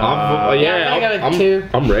 I'm gonna go with 2.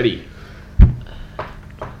 I'm ready.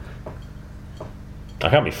 I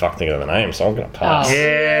can't be fucked thinking of the name, so I'm gonna pass. Oh.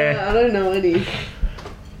 Yeah. I don't know any.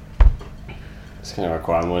 It's going to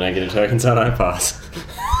require more negative tokens, and I pass.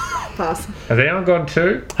 Pass. Has anyone gone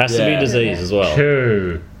 2? Has to be Yeah. disease as well.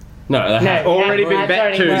 2. No, that No, has Already been that's bet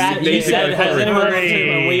already- to. we're at These two. are said, has anyone gone 2?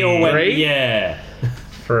 And we all went, Three? yeah.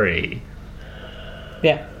 3.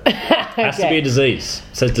 Yeah. Has to be a disease.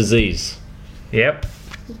 It says disease. Yep.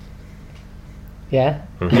 Yeah.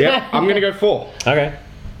 Yep, I'm gonna go 4. Okay.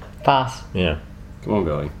 Pass. Yeah. Come on,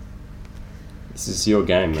 Billy. This is your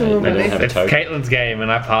game, mate. on, You don't Billy. have a It's token. Caitlin's game and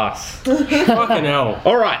I pass. Fucking hell.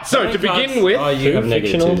 All right. So to begin with, Oh, you have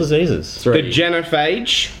negative Fictional 2. diseases. 3. the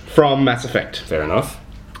genophage from Mass Effect, Fair enough.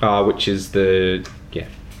 which is the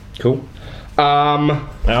cool. Now, I'm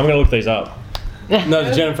gonna look these up. No,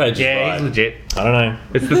 the genophage is Yeah, right. he's legit. I don't know.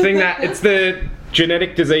 It's the thing that it's the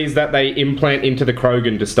genetic disease that they implant into the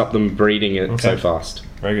Krogan to stop them breeding it so fast.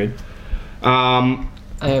 Very good. I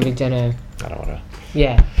don't know. I don't want to.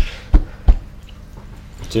 Yeah.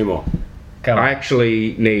 2 more. Come I on.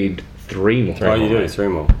 actually need 3 more. Oh, you do. 3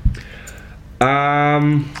 more.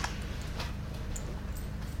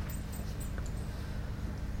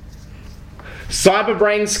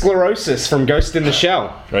 Cyberbrain sclerosis from Ghost in the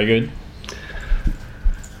Shell. Very good.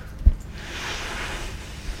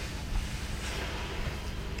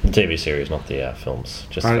 The TV series, not the films.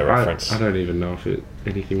 Just for reference. I don't even know if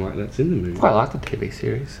anything like that's in the movie. Quite like the TV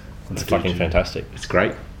series. It's fucking fantastic. It's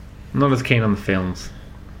great. I'm not as keen on the films.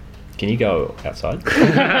 Can you go outside?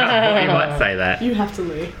 Well, you might say that. You have to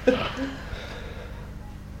leave.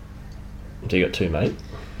 Do you got 2, mate?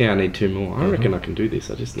 Yeah, I need 2 more. I reckon I can do this.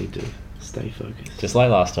 I just need to stay focused. Just like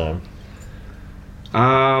last time.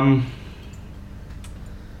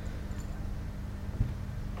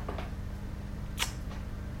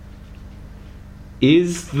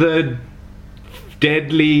 Is the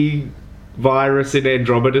deadly virus in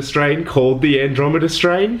Andromeda strain called the Andromeda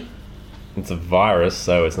strain? It's a virus,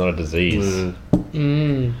 so it's not a disease.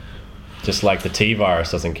 Just like the T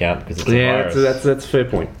virus doesn't count because it's a virus. that's a fair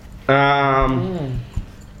point.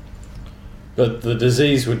 But the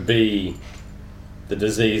disease would be the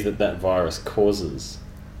disease that virus causes.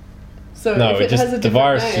 So No, if it it has a just the different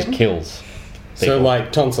virus name, just kills. So, people.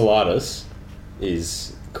 like, tonsillitis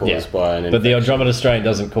is caused by an infection. But the Andromeda strain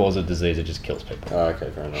doesn't cause a disease; it just kills people. Oh,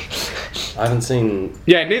 okay, fair enough. I haven't seen...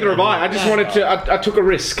 Yeah, neither have I. I just wanted to. I took a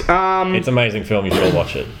risk. It's an amazing film. You should all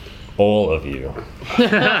watch it. All of you.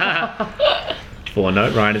 For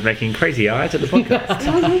note, Ryan is making crazy eyes at the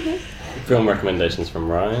podcast. Film recommendations from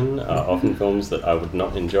Ryan are often films that I would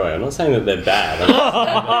not enjoy. I'm not saying that they're bad. I'm just saying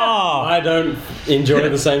that I don't enjoy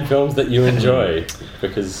the same films that you enjoy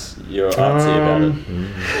because you're artsy about it.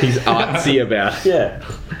 He's artsy about it. Yeah.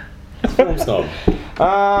 Film snob.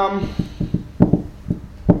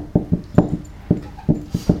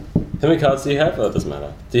 How many cards do you have? Oh, it doesn't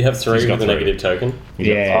matter. Do you have 3 He's got with a 3. negative token?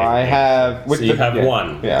 Yeah. I have. So you have yeah,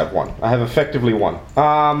 1. Yeah, I have 1. I have effectively 1.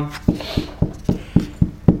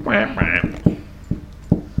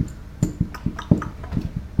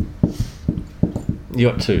 You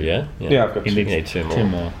got 2, yeah? Yeah, I've got You 2. need 2 more. 2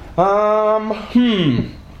 more.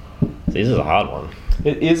 This is a hard one.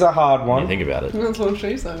 It is a hard When you one. think about it. That's what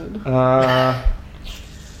she said.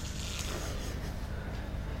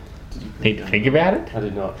 Need to think about it? I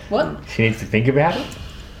did not. What? She needs to think about it?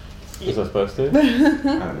 Was I supposed to?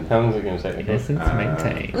 How long is it going to take me? Listen to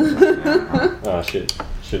maintain. Oh shit.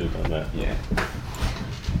 Should have done that. Yeah.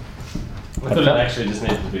 I thought it actually just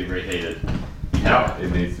needed to be reheated. How?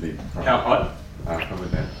 It needs to be. How hot? Probably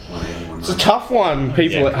about 180, It's a tough one,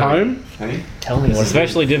 people at home. Hey? Tell me It's what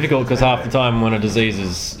especially difficult because half the time when a disease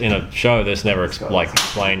is in a show, there's never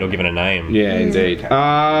explained or given a name. Yeah, indeed.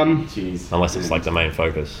 Cheese. Unless it's like the main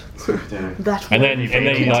focus. Dinner. That And then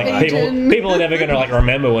like Contagion. people are never going to like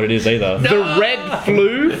remember what it is either. The red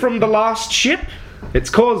flu from the last ship. It's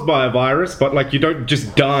caused by a virus, but like you don't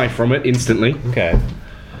just die from it instantly. Okay.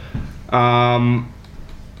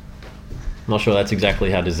 Not sure that's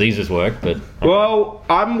exactly how diseases work, but Well,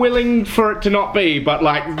 I'm willing for it to not be, but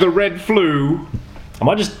like the red flu. I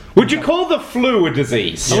might just. Would you call the flu a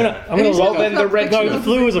disease? I'm gonna Well, then the red no, flu. the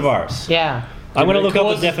flu is a virus. Yeah. I'm gonna It look up the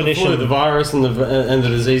causes definition. flu, the virus and the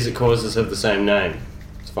disease it causes have the same name.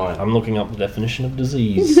 It's fine. I'm looking up the definition of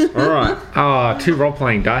disease. All right. Oh, 2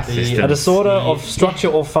 role-playing dice systems. A disorder of structure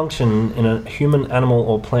or function in a human, animal,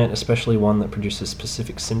 or plant, especially one that produces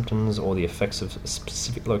specific symptoms or the effects of a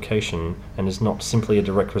specific location and is not simply a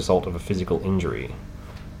direct result of a physical injury.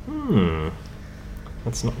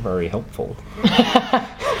 That's not very helpful.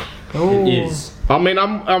 It is. I mean,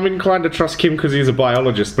 I'm inclined to trust Kim because he's a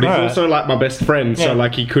biologist, but he's Alright. also like my best friend, so Yeah.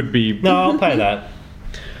 like he could be. No, I'll pay that.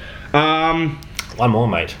 One more,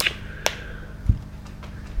 mate.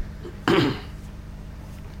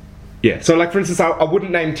 Yeah. So like for instance, I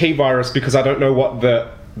wouldn't name T virus because I don't know what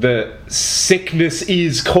the sickness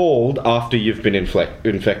is called after you've been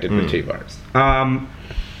infected with T virus.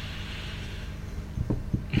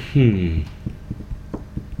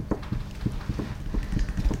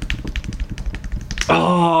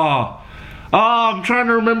 I'm trying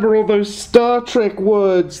to remember all those Star Trek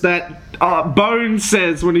words that Bones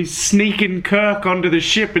says when he's sneaking Kirk onto the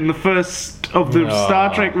ship in the first of the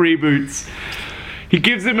Star Trek reboots. He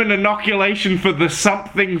gives him an inoculation for the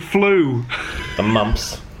something flu. The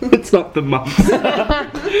mumps. It's not the mumps.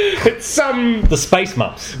 It's some The space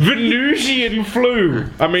mumps. Venusian flu.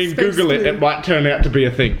 I mean, Space Google it. flu. It might turn out to be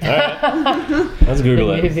a thing. Let's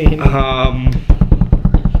Google it.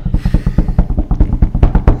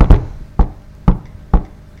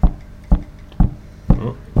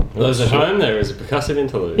 Those at home, there is a percussive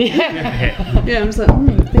interlude. Yeah, I'm just like,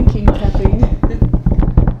 thinking, tapping.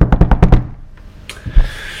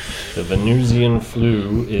 The Venusian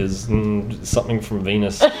flu is something from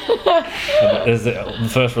Venus. The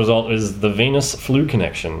first result is the Venus flu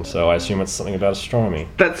connection, so I assume it's something about astronomy.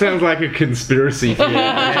 That sounds like a conspiracy theory.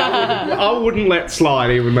 I wouldn't let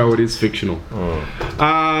slide, even though it is fictional.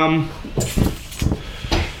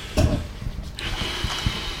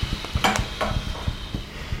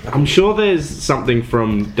 I'm sure there's something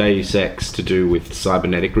from Deus Ex to do with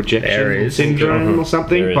cybernetic There rejection is. syndrome or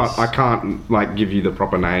something, There but is. I can't like give you the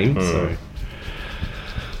proper name. So,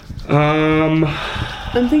 Um,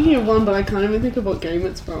 I'm thinking of one, but I can't even think of what game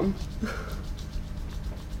it's from.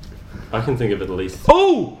 I can think of at least.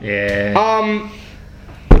 oh, Yeah.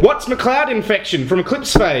 what's McLeod infection from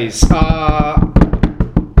Eclipse Phase?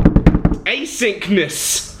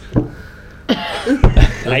 Asyncness.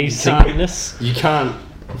 Asynchronous? You can't.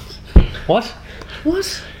 What?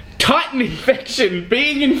 What? Titan infection,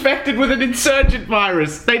 being infected with an insurgent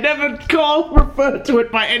virus. They never refer to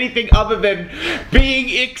it by anything other than being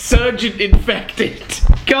exurgent infected.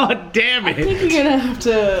 God damn I think it. you're gonna have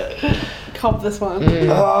to cop this one.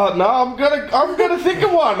 No, I'm gonna think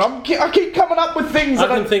of one. I keep coming up with things I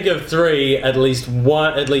that can think of 3, at least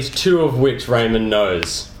 2 of which Raymond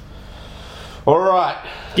knows. All right.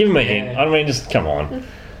 Give me a hint. I mean, just come on.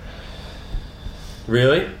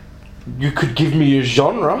 Really? You could give me a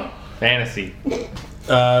genre. Fantasy.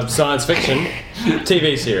 Science fiction,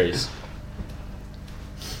 TV series.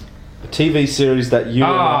 A TV series that you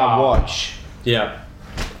and I watch. Yeah.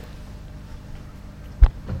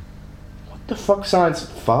 What the fuck science?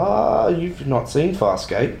 You've not seen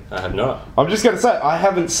Farscape. I have not. I'm just gonna say I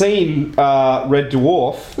haven't seen Red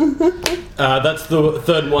Dwarf. That's the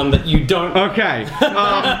third one that you don't. Okay.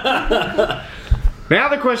 Now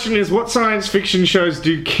the question is, what science fiction shows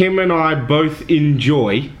do Kim and I both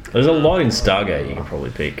enjoy? There's a lot in Stargate you can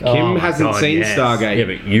probably pick. Kim hasn't seen yes. Stargate. Yeah,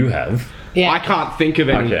 but you have. Yeah. I can't think of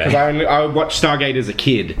any Okay. because I watched Stargate as a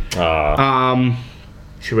kid.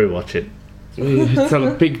 Should we watch it? It's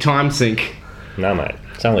a big time sink. No, mate.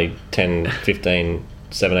 It's only 10, 15,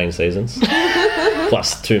 17 seasons.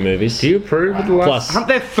 Plus 2 movies. Do you approve of the last? Plus, Aren't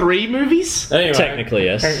there 3 movies? Anyway, technically,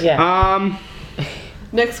 yes. Yeah.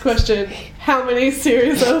 Next question. How many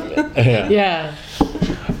series of Yeah.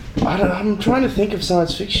 I'm trying to think of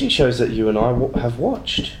science fiction shows that you and I have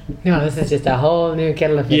watched. No, this is just a whole new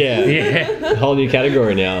kettle of fish. Yeah. Yeah. A whole new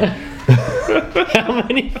category now. How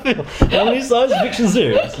many science fiction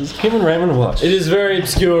series does Kim and Raymond watch? it is a very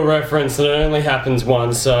obscure reference and it only happens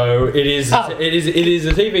once, so it is Oh. it is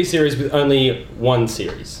a TV series with only one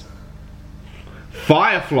series.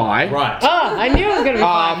 Firefly. Right. Oh, I knew it was going to be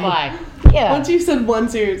Firefly. Yeah. Once you said one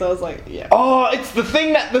series, I was like, yeah. Oh, it's the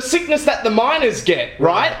thing the sickness that the miners get,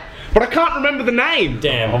 right? But I can't remember the name.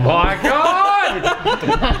 Damn. Oh my god!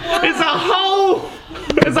 There's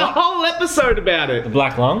a whole episode about it. The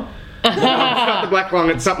Black Lung? It's not the black lung,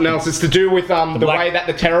 it's something else. It's to do with the black- way that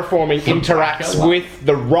the terraforming interacts with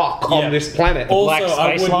the rock Yeah. on this planet. Black Also, I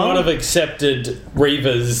Space would Lung? not have accepted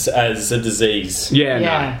Reavers as a disease. Yeah,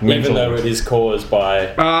 Yeah. Even though it is caused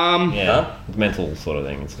by. no. Yeah. Mental sort of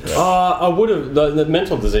thing. I would have. The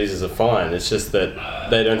mental diseases are fine. It's just that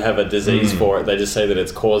they don't have a disease for it. They just say that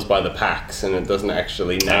it's caused by the Pax, and it doesn't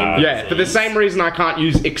actually name. Yeah, for the same reason I can't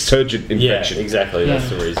use exurgent Yeah, infection. exactly. That's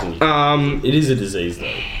the reason. It is a disease, though.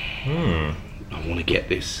 I want to get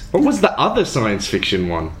this. What was the other science fiction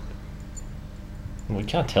one? We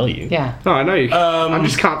can't tell you. Yeah. No, I know you. I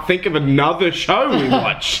just can't think of another show we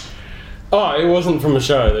watch. Oh, it wasn't from a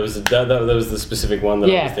show. There was there was the specific one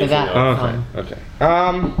that I Yeah, was for thinking that. of. Okay.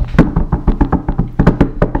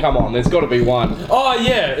 Come on, there's got to be one. Oh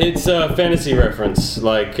yeah, it's a fantasy reference.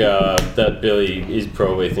 Like that Billy is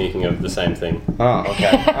probably thinking of the same thing. Oh,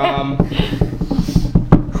 okay.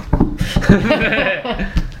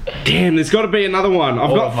 Damn, there's got to be another one.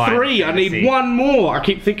 I've got Mine 3. I need Fantasy. one more. I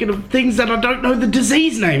keep thinking of things that I don't know the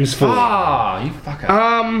disease names for. Ah, you fucker.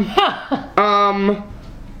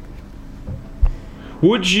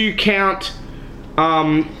 Would you count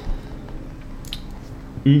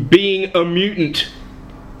being a mutant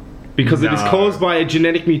because it is No. caused by a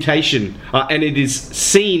genetic mutation and it is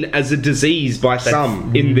seen as a disease by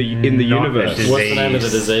some in the not a universe? disease. What's the name of the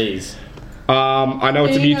disease? I know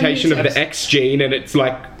it's a Being a mutation of mutant. the X gene and it's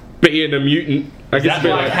like being a mutant. I guess Is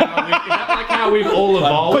that like how we've all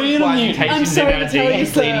evolved Being a by mutant. I'm mutations in sorry our to tell you,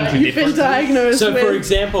 genes leading sir. to You've been differences? diagnosed So, with for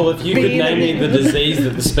example, if you could being a name me the mutant. disease that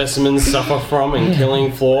the specimens suffer from in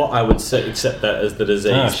Killing Floor, I would accept that as the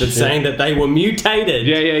disease. Oh, but shit. saying that they were mutated,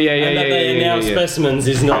 Yeah, and that they are now yeah. specimens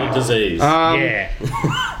is not a disease. Yeah.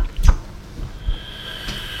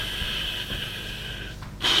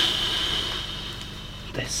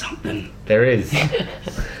 There's something. There is.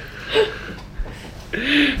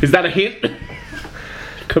 Is that a hint?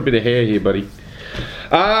 Could be the hair here, buddy.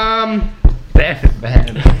 Man.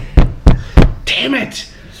 Damn it!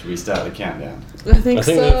 Should we start the countdown? I think I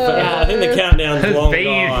think, so. I think the countdown's long Bees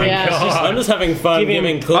gone. and Yeah. God. I'm just having fun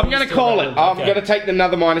giving clues. I'm going to call it. I'm Okay. going to take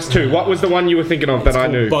another -2. What was the one you were thinking of that I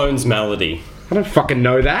knew? Bones Malady. I don't fucking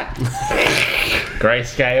know that.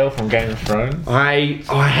 Grayscale from Game of Thrones. I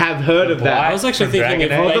have heard of I that. was actually From thinking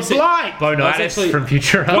Dragon of Age. The basic. blight. Bonitis actually- from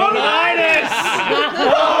Futurama.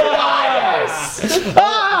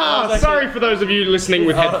 Sorry for those of you listening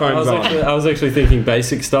with headphones on. I was actually thinking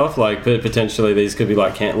basic stuff, like potentially these could be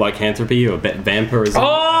like lycanthropy or vampirism.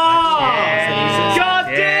 Yeah. God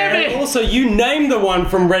damn it! Also, you named the one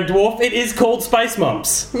from Red Dwarf. It is called Space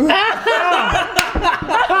Mumps.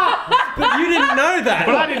 But you didn't know that.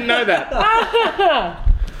 But I didn't know that.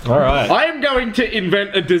 All right. I am going to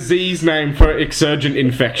invent a disease name for exurgent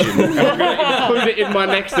infection. And I'm going to include it in my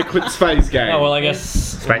next Eclipse Phase game. Oh, well, I guess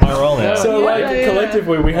Space my roll now. So, like, Yeah.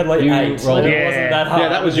 collectively, we had like You 8. rolled Like, it. it wasn't that hard. Yeah,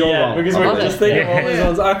 that was your roll. Because we were Was just it? thinking of all these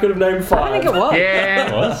ones. I could have named 5. I think it was. Yeah.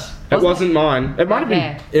 It was? It wasn't mine. It might have been.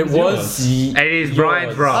 Okay. It was. It is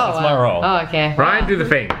Brian's roll. Oh, That's my roll. Oh, okay. Brian, do the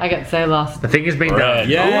thing. I got so lost. The thing has been Red. done.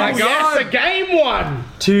 Yeah. Oh my god, the game one!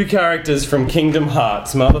 2 characters from Kingdom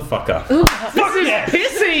Hearts, motherfucker. This is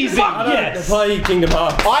piss easy! I don't play Kingdom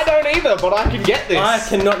Hearts. I don't either, but I can get this. I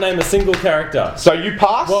cannot name a single character. So you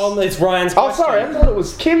pass? Well, it's Ryan's oh, question. sorry, I thought it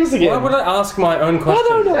was Kim's again. Why would I ask my own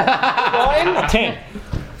question? Ryan? 10.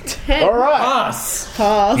 Alright. Pass.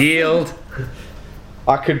 Pass. Yield.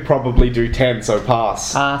 I could probably do 10, so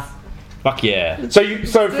pass. Fuck yeah.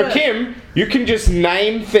 So for Kim, you can just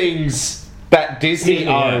name things that Disney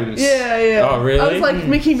Yeah. owns. Yeah, yeah. Oh, really? I was like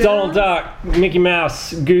Mickey Mouse. Donald Duck, Mickey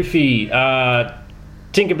Mouse, Goofy,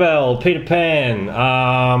 Tinkerbell, Peter Pan.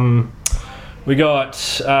 We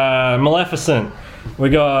got Maleficent. We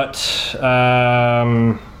got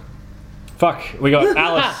we got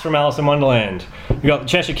Alice from Alice in Wonderland. We got the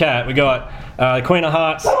Cheshire Cat. We got Queen of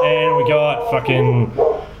Hearts, and we got fucking.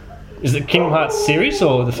 Is it Kingdom Hearts series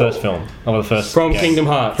or the first film? Or the first From game? Kingdom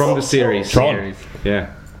Hearts. From the series. Tron.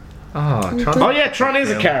 Yeah. Oh, Tron. Oh yeah, Tron is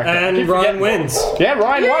a character. And Ryan wins. Yeah,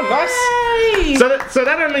 Ryan won. Nice. So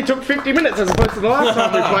that only took 50 minutes as opposed to the last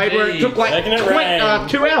time we played, where it took like Making it rain.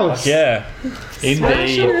 2 hours. Yeah.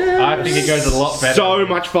 Indeed. I think it goes a lot better. So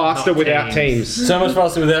much faster Not without teams. teams. So much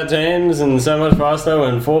faster without teams, and so much faster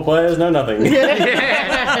when 4 players know nothing.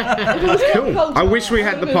 Cool. I wish we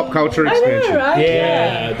had the pop culture expansion.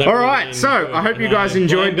 Yeah. All right, so I hope you guys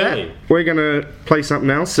enjoyed that. We're gonna play something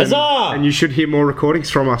else, and you should hear more recordings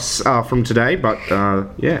from us from today. But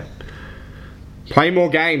yeah, play more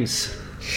games.